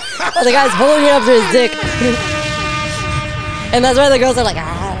the guy's holding it up to his dick. And that's why the girls are like,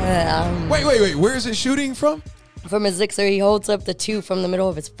 Wait. Where is it shooting from? From his dick, so he holds up the tube from the middle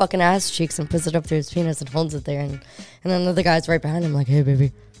of his fucking ass cheeks and puts it up to his penis and holds it there. And then the other guy's right behind him like, hey,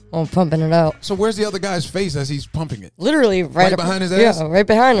 baby, I'm pumping it out. So where's the other guy's face as he's pumping it? Literally Right behind his ass? Yeah, right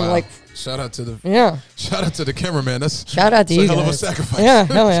behind him. Wow. Like, Shout out to the cameraman. Shout out to you hell of a guys. sacrifice. Yeah,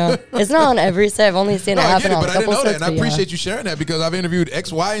 hell yeah. It's not on every set. I've only seen it I happen get it, on but a I didn't couple know that, sets. and I but yeah. appreciate you sharing that because I've interviewed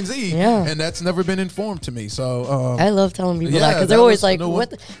X, Y, and Z, and that's never been informed to me. So I love telling people that because they're always like,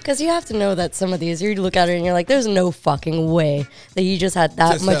 "What?" Because you have to know that some of these, you look at it and you're like, "There's no fucking way that you just had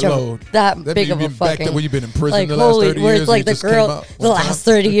that Just much that of load. that That big you of a been back fucking." there when you've been in prison like, the last holy, 30 where years, it's like you the just came girl, out the one last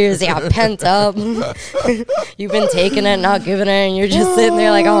 30 years, pent up. You've been taking it, not giving it, and you're just sitting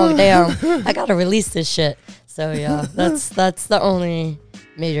there like, "Oh damn, I gotta release this shit." So yeah, that's the only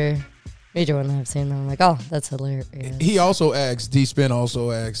major one that I've seen. That I'm like, oh, that's hilarious. He also asks, D-Spin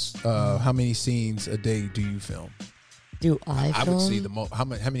also asks, how many scenes a day do you film? Do I I film? would say the most. How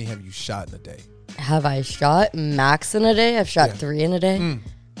many have you shot in a day? Have I shot max in a day? I've shot 3 in a day.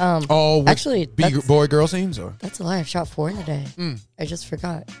 All with Actually, that's- boy girl scenes, or That's a lie. I've shot 4 in a day. I just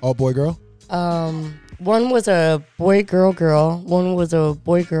forgot. all boy girl? One was a boy girl girl. One was a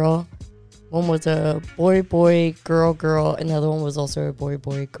boy girl. One was a boy girl girl, and the other one was also a boy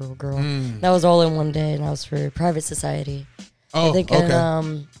girl girl. That was all in one day, and that was for Private Society. Oh, I think okay.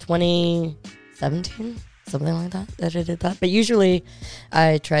 in 2017, something like that I did that. But usually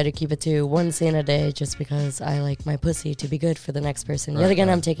I try to keep it to 1 scene a day just because I like my pussy to be good for the next person. Yet again,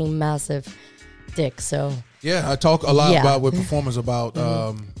 I'm taking massive dick. So yeah, I talk a lot about with performers about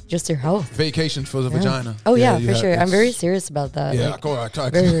just your health, vacations for the vagina. Oh yeah, for sure. I'm very serious about that. Yeah,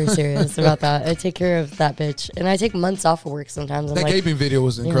 very, very serious about that. I take care of that bitch, and I take months off of work sometimes. That gaping video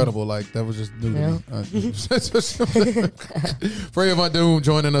was incredible. Like that was just new to me. Freya Von Doom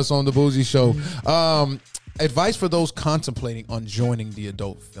joining us on the Boozy Show. Advice for those contemplating on joining the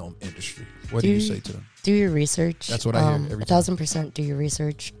adult film industry. What do you say to them? Do your research. That's what I hear every time. 1,000% do your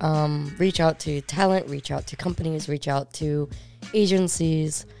research. Reach out to talent, reach out to companies, reach out to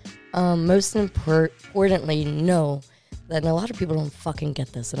agencies. Most importantly, know that a lot of people don't fucking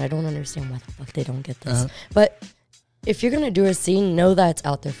get this, and I don't understand why the fuck they don't get this. But if you're going to do a scene, know that it's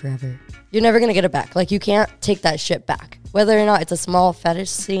out there forever. You're never going to get it back. Like, you can't take that shit back. Whether or not it's a small fetish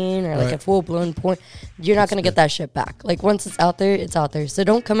scene or like a full-blown porn, you're not going to get that shit back. Like, once it's out there, it's out there. So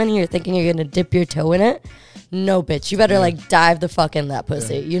don't come in here thinking you're going to dip your toe in it. No, bitch. You better, like, dive the fuck in that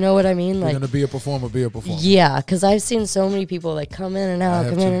pussy. You know what I mean? Like, you're going to be a performer, be a performer. Yeah, because I've seen so many people, like, come in and out,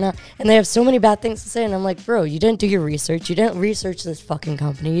 and they have so many bad things to say, and I'm like, bro, you didn't do your research. You didn't research this fucking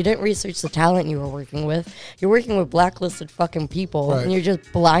company. You didn't research the talent you were working with. You're working with blacklisted fucking people, and you're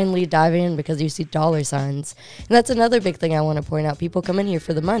just blindly diving in because you see dollar signs. And that's another big thing I want to point out. People come in here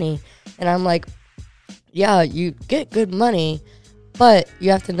for the money, and I'm like, yeah, you get good money, but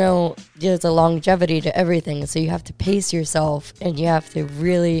you have to know there's a longevity to everything. So you have to pace yourself, and you have to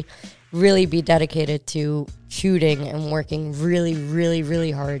really, really be dedicated to shooting and working really, really,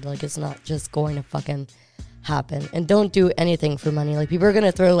 really hard. Like, it's not just going to fucking happen. And don't do anything for money. Like, people are going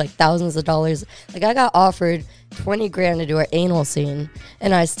to throw like thousands of dollars. Like, I got offered 20 grand to do an anal scene,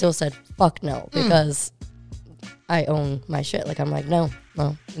 and I still said fuck no, because I own my shit. Like, I'm like, no.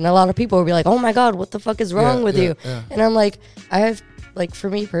 And a lot of people will be like, oh my God, what the fuck is wrong with you? And I'm like, for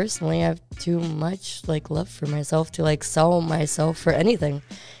me personally, I have too much, like, love for myself to, like, sell myself for anything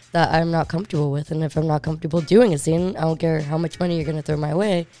that I'm not comfortable with. And if I'm not comfortable doing a scene, I don't care how much money you're going to throw my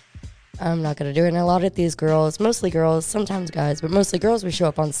way, I'm not going to do it. And a lot of these girls, mostly girls, sometimes guys, but mostly girls, we show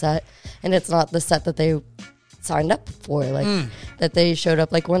up on set, and it's not the set that they signed up for, like, that they showed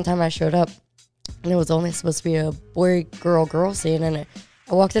up. Like, one time I showed up, and it was only supposed to be a boy-girl scene, and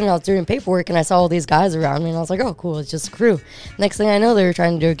I walked in and I was doing paperwork, and I saw all these guys around me, and I was like, oh, cool, it's just a crew. Next thing I know, they were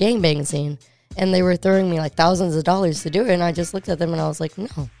trying to do a gangbang scene, and they were throwing me, like, thousands of dollars to do it, and I just looked at them, and I was like,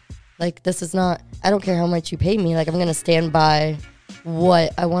 no. Like, this is not, I don't care how much you pay me, like, I'm going to stand by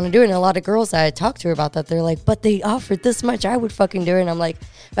what I want to do. And a lot of girls that I talked to about that, they're like, but they offered this much, I would fucking do it. And I'm like,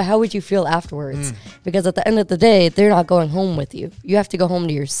 but how would you feel afterwards? Because at the end of the day, they're not going home with you. You have to go home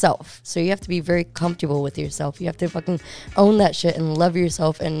to yourself. So you have to be very comfortable with yourself. You have to fucking own that shit and love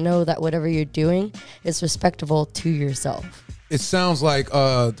yourself and know that whatever you're doing is respectable to yourself. It sounds like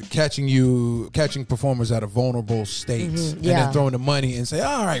catching performers at a vulnerable state and then throwing the money and say,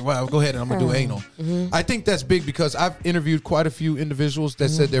 all right, well, go ahead and I'm going to do anal. I think that's big because I've interviewed quite a few individuals that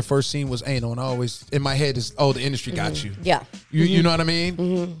said their first scene was anal, and I always, in my head, is, oh, the industry got you. Yeah. You know what I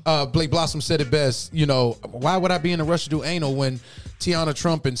mean? Blake Blossom said it best, you know, why would I be in a rush to do anal when Tiana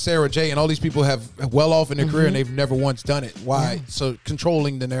Trump and Sarah J and all these people have well off in their career and they've never once done it? Why? So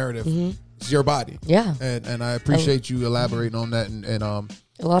controlling the narrative. It's your body. Yeah. And I appreciate you elaborating on that. And a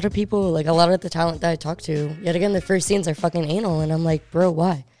lot of people, like a lot of the talent that I talk to, yet again, their first scenes are fucking anal. And I'm like, bro,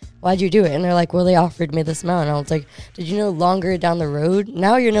 why? Why'd you do it? And they're like, well, they offered me this amount. And I was like, did you know longer down the road,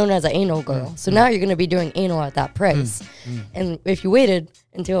 now you're known as an anal girl. So now you're going to be doing anal at that price. And if you waited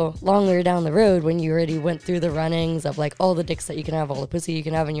until longer down the road when you already went through the runnings of like all the dicks that you can have, all the pussy you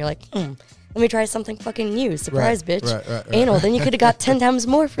can have, and you're like, let me try something fucking new. Surprise, bitch. Right. Anal. Then you could have got 10 times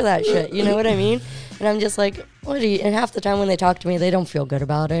more for that shit. You know what I mean? And I'm just like, what do you... And half the time when they talk to me, they don't feel good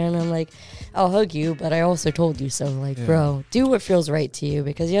about it. And I'm like, I'll hug you, but I also told you so. Like, bro, do what feels right to you.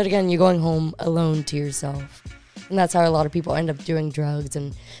 Because yet again, you're going home alone to yourself. And that's how a lot of people end up doing drugs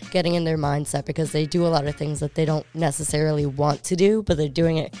and getting in their mindset, because they do a lot of things that they don't necessarily want to do, but they're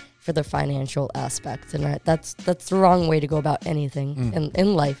doing it for the financial aspect. And that's the wrong way to go about anything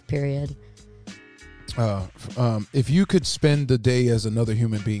in life, period. If you could spend the day as another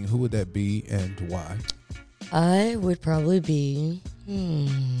human being, who would that be and why? I would probably be,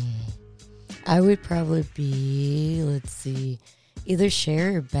 let's see, either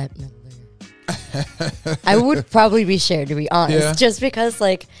Cher or Bette Midler. I would probably be Cher, to be honest, just because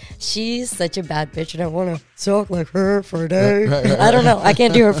like she's such a bad bitch, and I want to talk like her for a day. Right. I don't know. I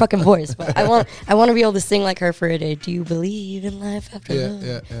can't do her fucking voice, but I want to be able to sing like her for a day. Do you believe in life after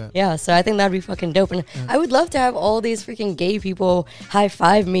love? Yeah. So I think that'd be fucking dope, and I would love to have all these freaking gay people high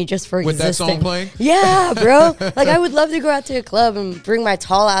five me just for With existing. that song playing? Yeah, bro. Like I would love to go out to a club and bring my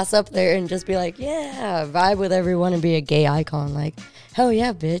tall ass up there and just be like, yeah, vibe with everyone and be a gay icon. Like, hell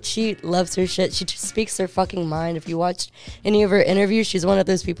yeah, bitch. She loves her shit. She just speaks her fucking mind. If you watched any of her interviews, she's one of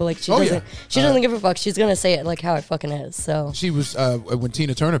those people like she doesn't give a fuck. She's gonna say it like how it fucking is. So she was when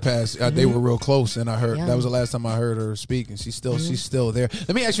Tina Turner passed, they were real close, and I heard that was the last time I heard her speak, and she's still there.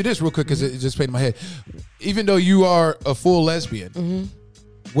 Let me ask you this real quick because it just played in my head. Even though you are a full lesbian,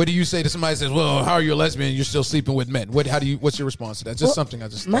 what do you say to somebody that says, "Well, how are you a lesbian? You're still sleeping with men"? What's your response to that? Just something I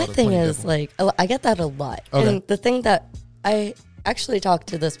just. My thing is like I get that a lot, and the thing that I actually talked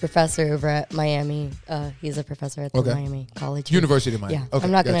to this professor over at Miami. He's a professor at the Miami College. University of Miami. Yeah. Okay,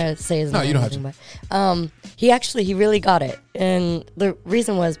 I'm not going to say his name. No, you don't have to. But he really got it. And the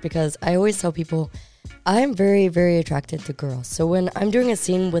reason was because I always tell people I'm very, very attracted to girls. So when I'm doing a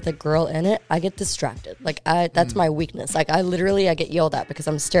scene with a girl in it, I get distracted. Like that's my weakness. Like I get yelled at because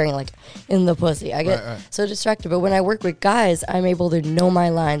I'm staring like in the pussy. I get so distracted. But when I work with guys, I'm able to know my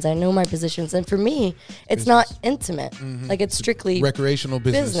lines. I know my positions. And for me, it's not intimate. Like it's strictly recreational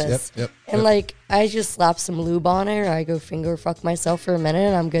business. Yep. And like I just slap some lube on it, or I go finger fuck myself for a minute,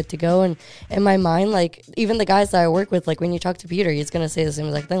 and I'm good to go. And in my mind, like even the guys that I work with, like when you talk to Peter, he's gonna say the same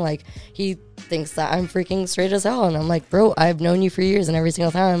exact thing. Like he thinks that I'm freaking straight as hell, and I'm like, bro, I've known you for years, and every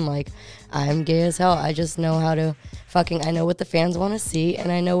single time, like I'm gay as hell. I just know how to I know what the fans want to see,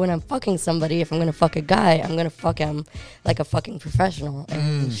 and I know when I'm fucking somebody, if I'm gonna fuck a guy, I'm gonna fuck him like a fucking professional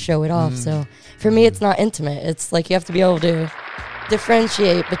and show it off. So for me, it's not intimate. It's like you have to be able to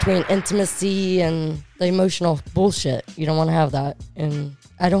differentiate between intimacy and the emotional bullshit. You don't want to have that, and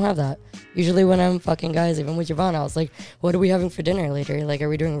I don't have that. Usually when I'm fucking guys, even with Javon, I was like, what are we having for dinner later? Like, are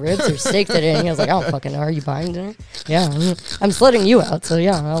we doing ribs or steak today? And he was like, I don't fucking know. Are you buying dinner? Yeah, I'm slutting you out, so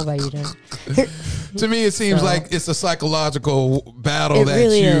yeah, I'll buy you dinner. To me, it seems like it's a psychological battle that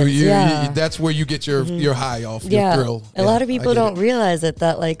really you is. that's where you get your high off, your thrill. A lot of people don't realize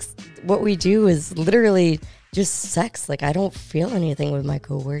that like what we do is literally just sex. Like I don't feel anything with my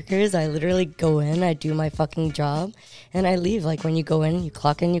coworkers. I literally go in, I do my fucking job, and I leave. Like when you go in, you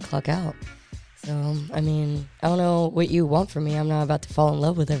clock out. So I mean, I don't know what you want from me. I'm not about to fall in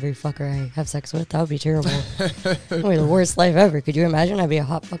love with every fucker I have sex with. That would be terrible. That would be the worst life ever. Could you imagine? I'd be a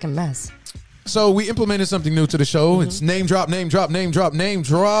hot fucking mess. So we implemented something new to the show. It's name drop, name drop, name drop, name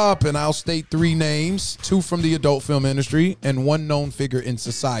drop. And I'll state 3 names, 2 from the adult film industry and 1 known figure in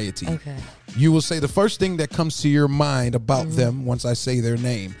society. Okay. You will say the first thing that comes to your mind about them once I say their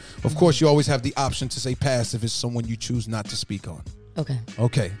name. Of course, you always have the option to say pass if it's someone you choose not to speak on.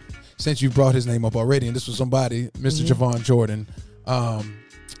 Okay. Since you brought his name up already, and this was somebody, Mr. Javon Jordan,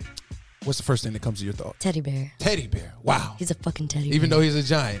 what's the first thing that comes to your thought? Teddy bear. Teddy bear. Wow. He's a fucking teddy bear. Even though he's a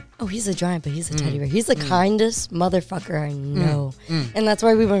giant. Oh, he's a giant, but he's a teddy bear. He's the kindest motherfucker I know. And that's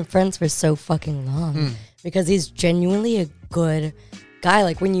why we've been friends for so fucking long. Because he's genuinely a good guy.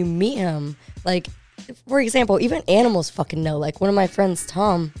 Like, when you meet him, like, for example, even animals fucking know. Like, one of my friends,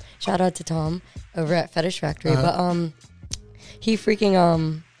 Tom, shout out to Tom over at Fetish Factory, but he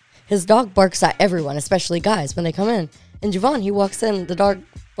freaking, his dog barks at everyone, especially guys, when they come in. And Javon, he walks in, the dog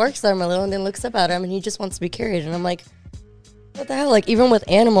barks at him a little and then looks up at him and he just wants to be carried. And I'm like, what the hell? Like, even with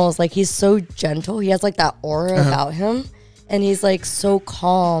animals, like, he's so gentle. He has, like, that aura about him. And he's, like, so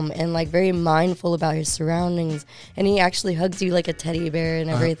calm and, like, very mindful about his surroundings. And he actually hugs you like a teddy bear and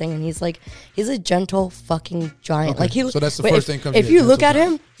everything. And he's, like, he's a gentle fucking giant. Like, he. So that's the first thing comes. If you look at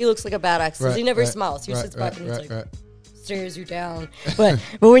him, he looks like a badass. He never smiles. He sits back and he's like, stares you down. But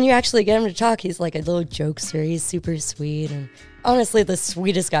when you actually get him to talk, he's like a little jokester. He's super sweet and honestly the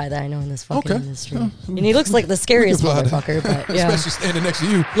sweetest guy that I know in this fucking industry. And he looks like the scariest motherfucker, but yeah. Especially standing next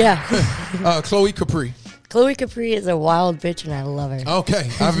to you. Yeah. Chloe Capri. Chloe Capri is a wild bitch and I love her. Okay.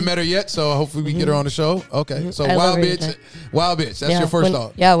 I haven't met her yet, so hopefully we can get her on the show. Okay. So wild bitch. That's your first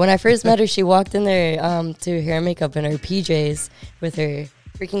thought. Yeah, when I first met her, she walked in there to hair and makeup in her PJs with her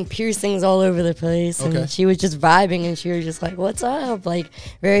freaking piercings all over the place, and she was just vibing, and she was just like, "What's up?" Like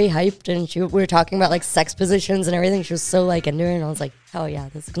very hyped, and we were talking about like sex positions and everything. She was so like into it, and I was like, "Hell yeah,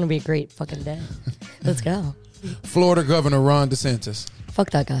 this is gonna be a great fucking day. Let's go." Florida Governor Ron DeSantis. Fuck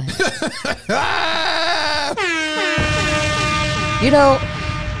that guy. You know,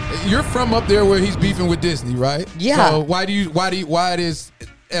 you're from up there where he's beefing with Disney, right? Yeah. So why does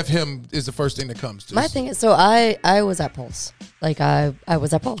F him is the first thing that comes to My thing is, so I was at Pulse. Like, I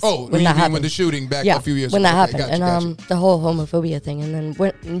was at Pulse. Oh, when that happened. When the shooting back a few years when ago. That happened. Gotcha. The whole homophobia thing. And then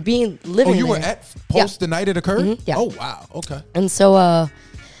living Oh, you there, were at Pulse the night it occurred? Mm-hmm, yeah. Oh, wow. Okay. And so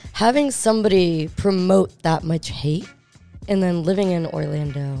having somebody promote that much hate, and then living in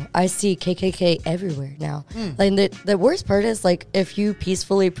Orlando, I see KKK everywhere now. Like the worst part is, like, if you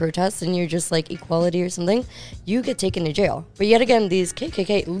peacefully protest and you're just like equality or something, you get taken to jail. But yet again, these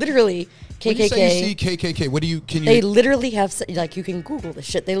KKK, literally KKK. When you say you see KKK, what do you, They literally have, like, you can Google this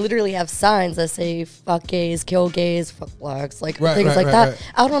shit. They literally have signs that say fuck gays, kill gays, fuck blacks, like things like that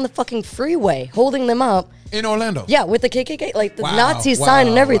out on the fucking freeway, holding them up. In Orlando? Yeah, with the KKK, like the Wow, Nazi sign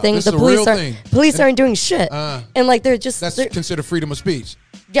and everything. This The is a real police thing. aren't doing shit. And like they're just... That's considered freedom of speech.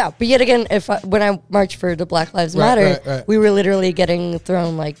 Yeah, but yet again, when I marched for the Black Lives Matter, we were literally getting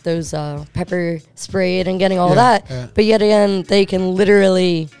thrown like those pepper sprayed and getting all that. Yeah. But yet again, they can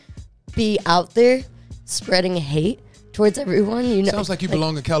literally be out there spreading hate towards everyone. You know, Sounds like you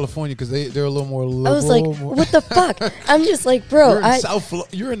belong in California because they're a little more liberal. I was like, what the fuck? I'm just like, bro,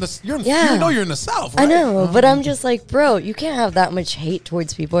 you're in the you Yeah. know you're in the South, right? I know, but I'm just like, bro, you can't have that much hate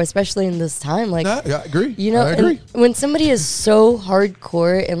towards people, especially in this time. Like, Yeah, I agree. you know, I agree. and when somebody is so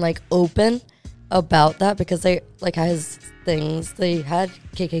hardcore and like open about that, because they like has things, they had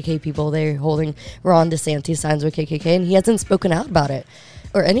KKK people there holding Ron DeSantis signs with KKK, and he hasn't spoken out about it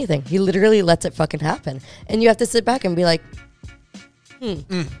or anything. He literally lets it fucking happen, and you have to sit back and be like, who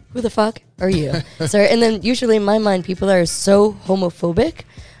the fuck are you, sir? And then usually in my mind, people that are so homophobic,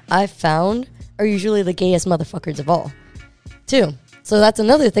 I've found, are usually the gayest motherfuckers of all, too. So that's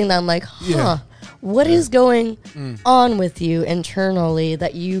another thing that I'm like, what is going on with you internally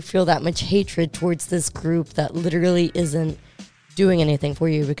that you feel that much hatred towards this group that literally isn't doing anything for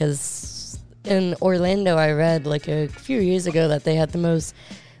you? Because in Orlando, I read like a few years ago that they had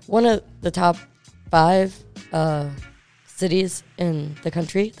one of the top 5 cities in the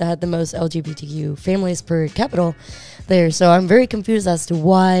country that had the most LGBTQ families per capita there. So I'm very confused as to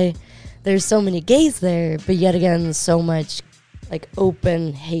why there's so many gays there, but yet again, so much like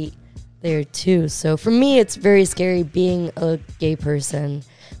open hate there too. So for me, it's very scary being a gay person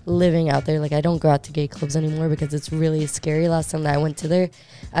living out there. Like, I don't go out to gay clubs anymore because it's really scary. Last time that I went to there,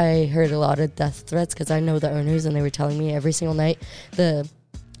 I heard a lot of death threats because I know the owners, and they were telling me every single night the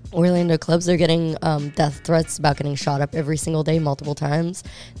Orlando clubs, they're getting death threats about getting shot up every single day, multiple times.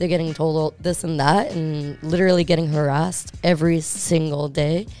 They're getting told this and that, and literally getting harassed every single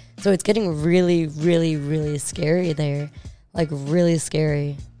day. So it's getting really, really, really scary there. Like, really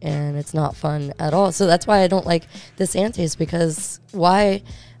scary, and it's not fun at all. So that's why I don't like DeSantis, because why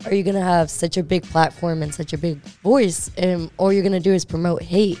are you going to have such a big platform and such a big voice, and all you're going to do is promote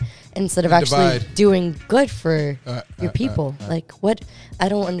hate instead of actually doing good for your people? Like, what? I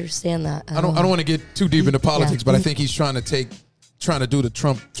don't understand that. I don't want to get too deep into politics, but I think he's trying to do the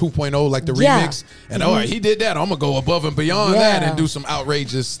Trump 2.0, like the remix. And all right, he did that. I'm going to go above and beyond that and do some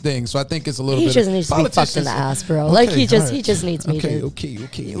outrageous things. So I think it's a little bit. He just needs to be fucked in the ass, bro. Okay, like, he just needs me to.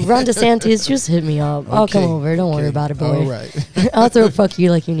 Okay. Ron DeSantis, just hit me up. I'll come over. Don't worry about it, boy. All right. I'll throw fuck you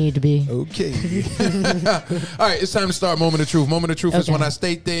like you need to be. Okay. All right, it's time to start Moment of Truth. Moment of Truth is when I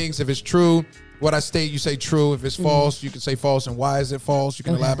state things. If it's true, what I state, you say true. If it's false, you can say false. And why is it false? You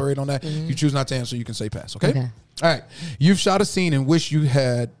can elaborate on that. If you choose not to answer, you can say pass. Okay? All right. You've shot a scene and wish you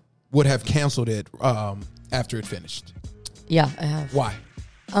would have canceled it after it finished. Yeah, I have. Why?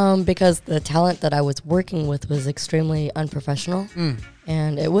 Because the talent that I was working with was extremely unprofessional,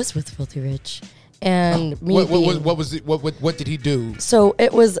 and it was with Filthy Rich. And what was it? What did he do? So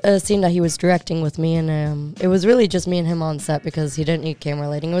it was a scene that he was directing with me, and it was really just me and him on set because he didn't need camera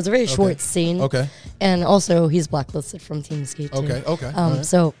lighting. It was a very short scene. Okay. And also, he's blacklisted from Team Skate too. Okay. Right.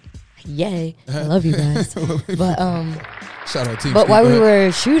 So, yay! I love you guys. But shout out Team. But while we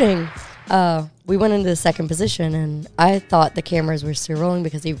were shooting, we went into the second position, and I thought the cameras were still rolling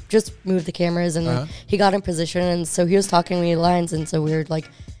because he just moved the cameras, and he got in position, and so he was talking me lines, and so we were like.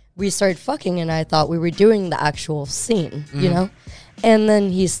 We started fucking, and I thought we were doing the actual scene, you know? And then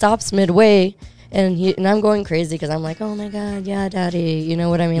he stops midway, and I'm going crazy because I'm like, oh my God, yeah, daddy. You know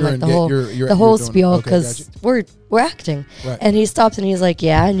what I mean? Like the whole spiel, because we're acting. Right. And he stops and he's like,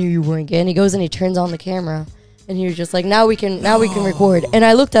 yeah, I knew you weren't gay. And he goes and he turns on the camera, and he was just like, now we can record. And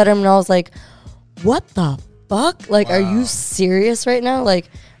I looked at him and I was like, what the fuck? Like, are you serious right now? Like,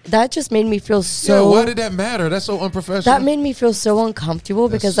 that just made me feel so... Yeah, why did that matter? That's so unprofessional. That made me feel so uncomfortable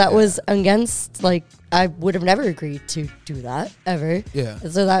because that was against, like, I would have never agreed to do that, ever. Yeah.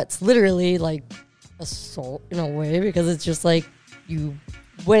 So that's literally, like, assault in a way because it's just like, you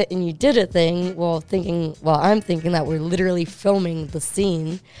went and you did a thing I'm thinking that we're literally filming the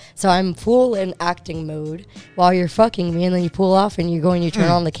scene. So I'm full in acting mode while you're fucking me, and then you pull off and you go and you turn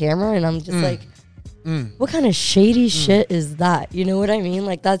on the camera, and I'm just like, what kind of shady shit is that? You know what I mean?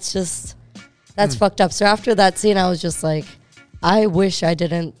 Like, that's fucked up. So after that scene, I was just like, I wish I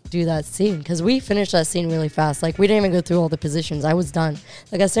didn't do that scene, because we finished that scene really fast. Like, we didn't even go through all the positions. I was done.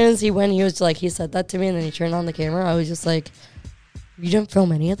 Like, as soon as he went, he was like, he said that to me, and then he turned on the camera. I was just like, you didn't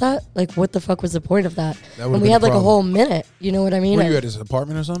film any of that? Like, what the fuck was the point of that? And we had like a whole minute. You know what I mean? Were you at his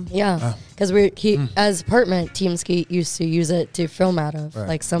apartment or something? Yeah, because as apartment, Team Skeet used to use it to film out of,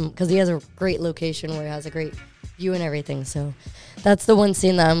 like because he has a great location where he has a great view and everything. So that's the one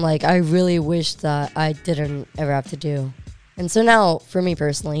scene that I'm like, I really wish that I didn't ever have to do. And so now, for me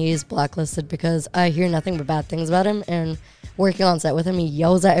personally, he's blacklisted because I hear nothing but bad things about him. And working on set with him, he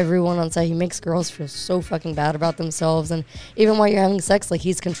yells at everyone on set. He makes girls feel so fucking bad about themselves. And even while you're having sex, like,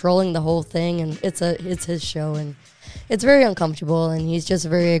 he's controlling the whole thing. And it's his show. And it's very uncomfortable. And he's just a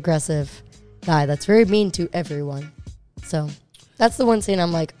very aggressive guy that's very mean to everyone. So that's the one scene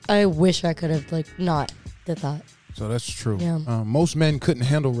I'm like, I wish I could have, like, not did that. So that's true. Yeah. Most men couldn't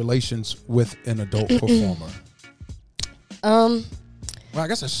handle relations with an adult performer. Well, I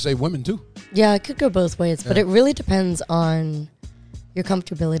guess I should say women too. Yeah, it could go both ways, but it really depends on your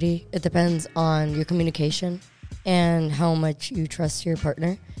comfortability. It depends on your communication and how much you trust your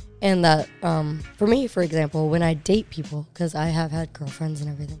partner. And that, for me, for example, when I date people, because I have had girlfriends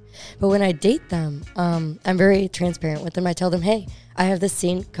and everything, but when I date them, I'm very transparent with them. I tell them, hey, I have this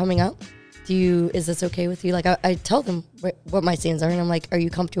scene coming up. Is this okay with you? Like, I tell them what my scenes are, and I'm like, are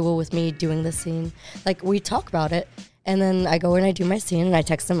you comfortable with me doing this scene? Like, we talk about it. And then I go and I do my scene, and I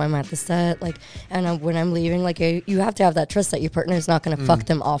text them I'm at the set, like, and when I'm leaving, like, you have to have that trust that your partner is not going to fuck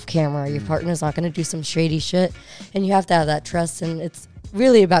them off camera. Your partner is not going to do some shady shit, and you have to have that trust. And it's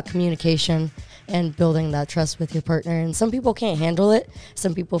really about communication and building that trust with your partner. And some people can't handle it.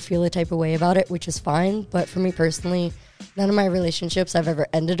 Some people feel a type of way about it, which is fine. But for me personally, none of my relationships I've ever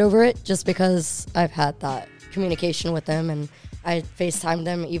ended over it, just because I've had that communication with them, and I FaceTime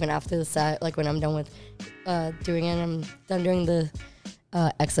them even after the set, like when I'm done with doing it. I'm done doing the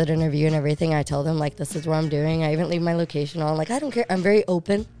exit interview and everything. I tell them, like, this is what I'm doing. I even leave my location on. Like, I don't care. I'm very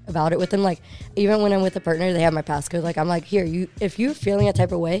open about it with them. Like, even when I'm with a partner, they have my passcode. Like, I'm like, here, if you're feeling a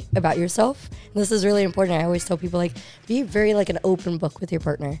type of way about yourself, this is really important. I always tell people, like, be very, like, an open book with your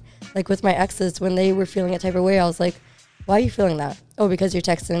partner. Like, with my exes, when they were feeling a type of way, I was like, why are you feeling that? Oh, because you're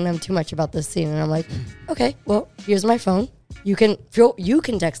texting them too much about this scene. And I'm like, okay, well, here's my phone. You can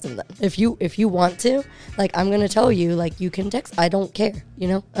text them then. If you want to, like, I'm going to tell you, like, you can text. I don't care. You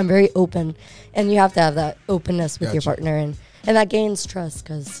know, I'm very open, and you have to have that openness with your partner, and that gains trust.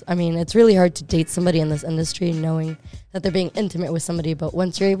 Because, I mean, it's really hard to date somebody in this industry knowing that they're being intimate with somebody. But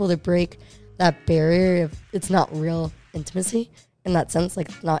once you're able to break that barrier of it's not real intimacy in that sense,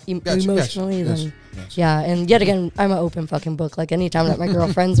 like, not emotionally, then yeah. And yet again, I'm an open fucking book. Like, anytime that my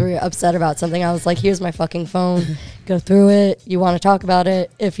girlfriends were upset about something, I was like, here's my fucking phone, go through it. You want to talk about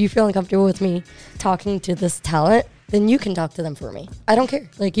it? If you feel uncomfortable with me talking to this talent, then you can talk to them for me. I don't care.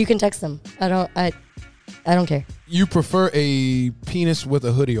 Like, you can text them. I don't care. You prefer a penis with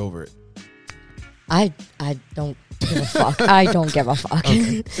a hoodie over it? I don't give a fuck. I don't give a fuck.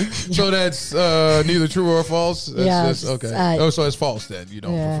 Okay. So that's neither true or false? That's okay. So it's false then. You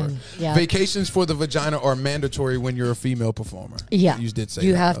don't prefer. Yeah. Vacations for the vagina are mandatory when you're a female performer. Yeah. You did say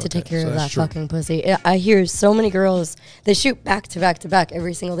you that. have to take care of that fucking pussy. I hear so many girls, they shoot back to back to back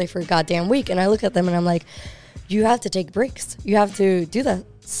every single day for a goddamn week. And I look at them and I'm like, you have to take breaks. You have to do that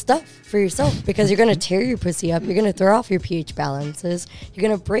stuff for yourself, because you're going to tear your pussy up. You're going to throw off your pH balances. You're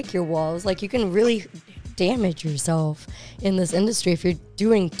going to break your walls. Like, you can really damage yourself in this industry if you're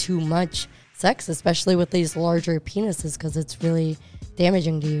doing too much sex, especially with these larger penises, because it's really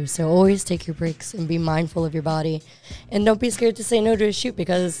damaging to you. So always take your breaks and be mindful of your body, and don't be scared to say no to a shoot,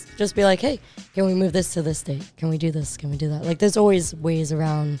 because just be like, hey, can we move this to this date? Can we do this? Can we do that? Like, there's always ways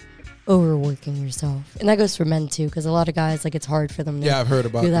around overworking yourself, and that goes for men too, because a lot of guys, like, it's hard for them to I've heard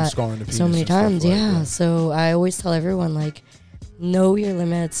about do that them scarring the penis so many times. Like that. So I always tell everyone, like, know your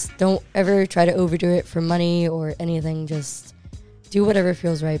limits. Don't ever try to overdo it for money or anything. Just do whatever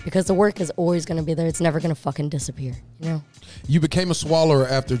feels right, because the work is always going to be there. It's never going to fucking disappear, you know? You became a swallower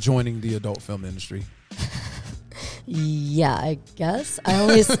after joining the adult film industry. Yeah, I guess. I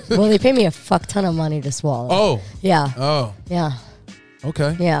always, well, they pay me a fuck ton of money to swallow. Oh. Yeah. Oh. Yeah.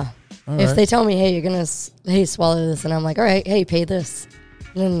 Okay. Yeah. If they tell me, hey, you're going to, swallow this, and I'm like, all right, hey, pay this.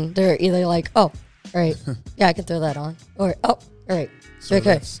 And then they're either like, oh, all right, yeah, I can throw that on. Or, oh, all right, So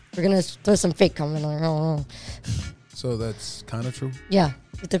okay, we're going to throw some fake cum in there. Oh. So that's kind of true. Yeah,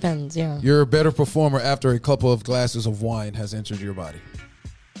 it depends. Yeah, You're a better performer after a couple of glasses of wine has entered your body.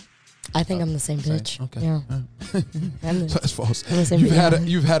 I think I'm the same bitch. Okay. Yeah, So that's false. I'm the same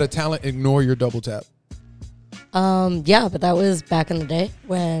You've had a talent ignore your double tap. Yeah, but that was back in the day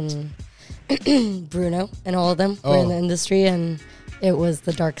when Bruno and all of them were in the industry, and it was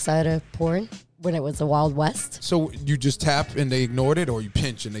the dark side of porn when it was the Wild West. So you just tap and they ignored it, or you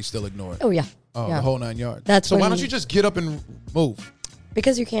pinch and they still ignore it? Oh yeah. Oh, yeah. the whole 9 yards. That's so why when- don't you just get up and move?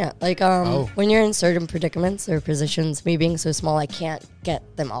 Because you can't. Like, when you're in certain predicaments or positions, me being so small, I can't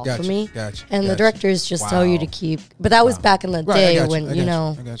get them off of me. Gotcha. And the directors just tell you to keep. But that was back in the Right, I day got you, when, I you got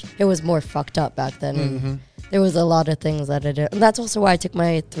know, you, I got you. it was more fucked up back then. And there was a lot of things that I did. And that's also why I took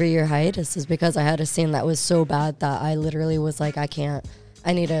my 3-year hiatus, is because I had a scene that was so bad that I literally was like, I can't.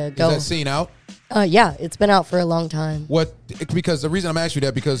 I need to go. Is that scene out? Yeah, it's been out for a long time. Because the reason I'm asking you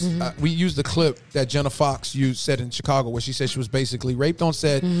that, because we used the clip that Jenna Fox said in Chicago, where she said she was basically raped on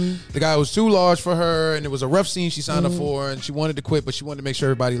set. The guy was too large for her, and it was a rough scene she signed up for, and she wanted to quit, but she wanted to make sure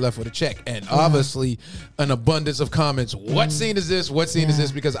everybody left with a check. And obviously, an abundance of comments. What scene is this? What scene is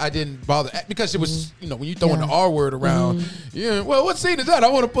this? Because I didn't bother. Because it was, when you throwing the R word around, well, what scene is that? I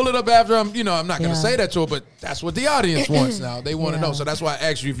want to pull it up after I'm not going to say that to her, but that's what the audience wants now. They want to know. So that's why I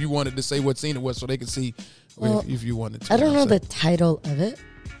asked you if you wanted to say what scene it was, so they could see if you wanted to. I don't know the title of it,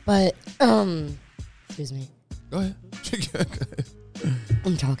 but excuse me. Go ahead.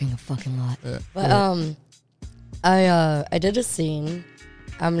 I'm talking a fucking lot. Yeah, But I did a scene.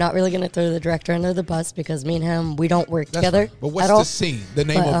 I'm not really gonna throw the director under the bus because me and him, we don't work together. Fine. But what's at all. the scene? The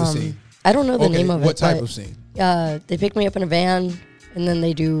name of the scene? I don't know the name of it. What type but, of scene? They pick me up in a van, and then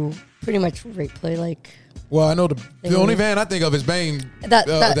they do pretty much rape play. Like, Well, I know the only van I think of is Bane. That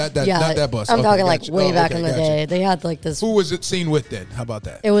yeah, not that bus. I'm Okay, talking like gotcha. way Oh, back okay, in the gotcha. day. They had like this. Who was it seen with then? How about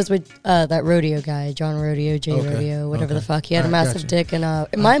that? It was with that rodeo guy, John Rodeo, Jay Okay, Rodeo, whatever the okay. fuck. He had a Alright, massive gotcha. dick, and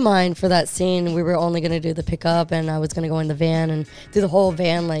in my mind, for that scene, we were only gonna do the pickup, and I was gonna go in the van and do the whole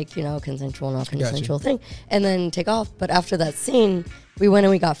van, like consensual, not consensual thing, and then take off. But after that scene, we went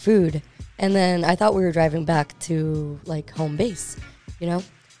and we got food, and then I thought we were driving back to like home base,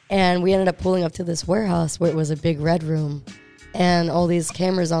 and we ended up pulling up to this warehouse where it was a big red room, and all these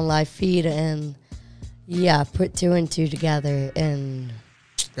cameras on live feed, and put 2 and 2 together, and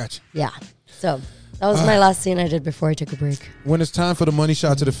Gotcha. so that was my last scene I did before I took a break. When it's time for the money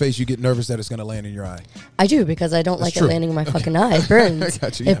shot to the face, you get nervous that it's going to land in your eye. I do, because I don't like true. it landing in my fucking eye. It burns. I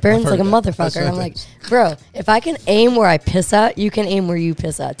got you. Yeah, It burns I've like a heard that. motherfucker. I've I'm like, heard bro, if I can aim where I piss at, you can aim where you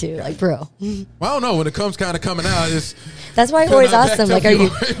piss at too. Like, bro. Well, I don't know. When it comes kind of coming out, it's That's why I always ask them, like, are you...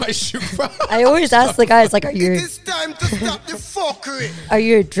 It might shoot from. I always ask the guys, like, It is time to stop the fuckery. are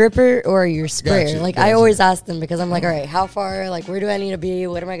you a dripper or are you a sprayer? Gotcha, Like, gotcha. I always ask them because I'm like, all right, how far? Like, where do I need to be?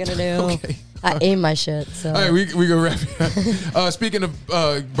 What am I going to do? Okay. I aim my shit, so... All right, we can wrap it up. Speaking of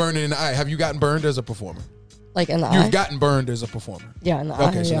burning in the eye, have you gotten burned as a performer? Like, in the eye? You've gotten burned as a performer. Yeah, in the eye,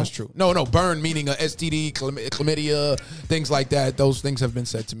 Okay, so yeah. that's true. No, burn meaning a STD, chlamydia, things like that. Those things have been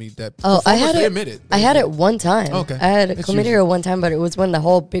said to me that Oh, I had they it. admit it. I had it one time. Okay. I had It's chlamydia usually- one time, but it was when the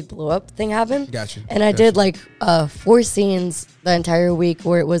whole big blow up thing happened. Gotcha. And I did like 4 scenes the entire week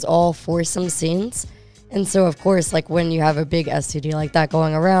where it was all foursome scenes. And so, of course, like when you have a big STD like that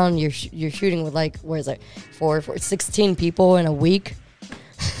going around, you're shooting with like, 16 people in a week.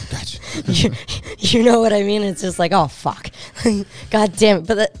 Gotcha. You know what I mean? It's just like, oh, fuck. God damn it.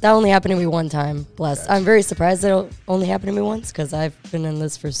 But that only happened to me one time. Bless. I'm very surprised that it only happened to me once because I've been in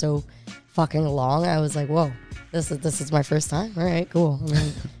this for so fucking long. I was like, whoa, this is my first time? All right, cool. I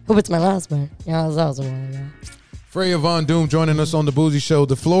mean, hope it's my last, but that was a while ago. Freya Von Doom joining us on the Boozy Show.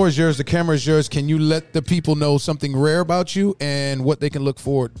 The floor is yours. The camera is yours. Can you let the people know something rare about you and what they can look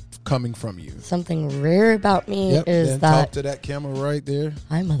forward coming from you? Something rare about me Yep. is and that... talk to that camera right there.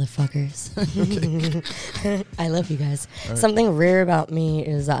 Hi, motherfuckers. I love you guys. Right. Something rare about me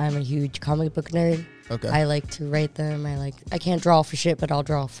is that I'm a huge comic book nerd. Okay. I like to write them. I can't draw for shit, but I'll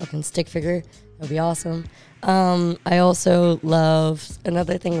draw a fucking stick figure. That'd be awesome. I also love,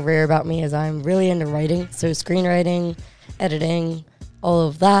 another thing rare about me is I'm really into writing. So screenwriting, editing, all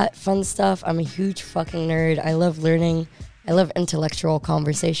of that fun stuff. I'm a huge fucking nerd. I love learning. I love intellectual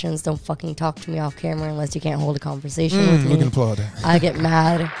conversations. Don't fucking talk to me off camera unless you can't hold a conversation with me. We can applaud that. I get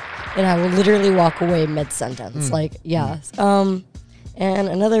mad and I will literally walk away mid-sentence. Like, yeah. And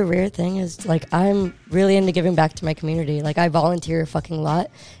another rare thing is, like, I'm really into giving back to my community. Like, I volunteer a fucking lot.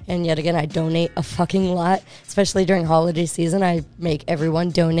 And yet again, I donate a fucking lot. Especially during holiday season, I make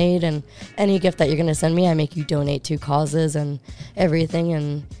everyone donate. And any gift that you're going to send me, I make you donate to causes and everything.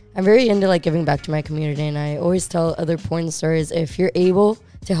 And I'm very into, like, giving back to my community. And I always tell other porn stars, if you're able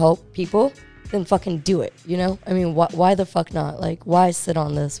to help people, then fucking do it, you know? I mean, why the fuck not? Like, why sit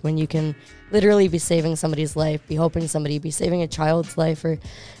on this when you can literally be saving somebody's life, be helping somebody, be saving a child's life? Or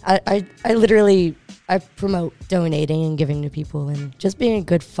I literally promote donating and giving to people and just being a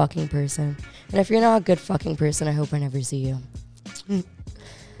good fucking person. And if you're not a good fucking person, I hope I never see you.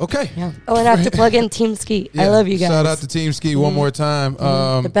 Okay. Yeah. Oh, and I have to plug in Team Ski. I love you guys. Shout out to Team Ski one more time.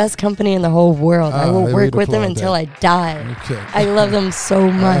 The best company in the whole world. I will work with them until I die. Okay. I love them so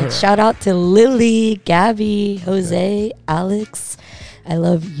much. Right. Shout out to Lily, Gabby, Jose, Alex. I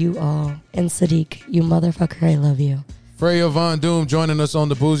love you all. And Sadiq, you motherfucker, I love you. Freya Von Doom joining us on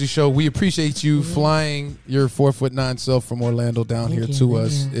the Boozy Show. We appreciate you flying your 4'9" self from Orlando down here to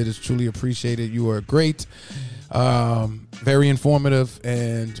us. It is truly appreciated. You are great. Very informative,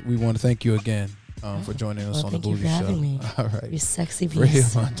 and we want to thank you again for joining us on the Boozy Show. Me. All right, you sexy beast. Freya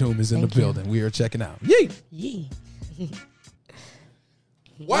Von Doom is in the building. We are checking out. Yee!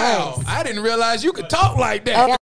 Wow, I didn't realize you could talk like that.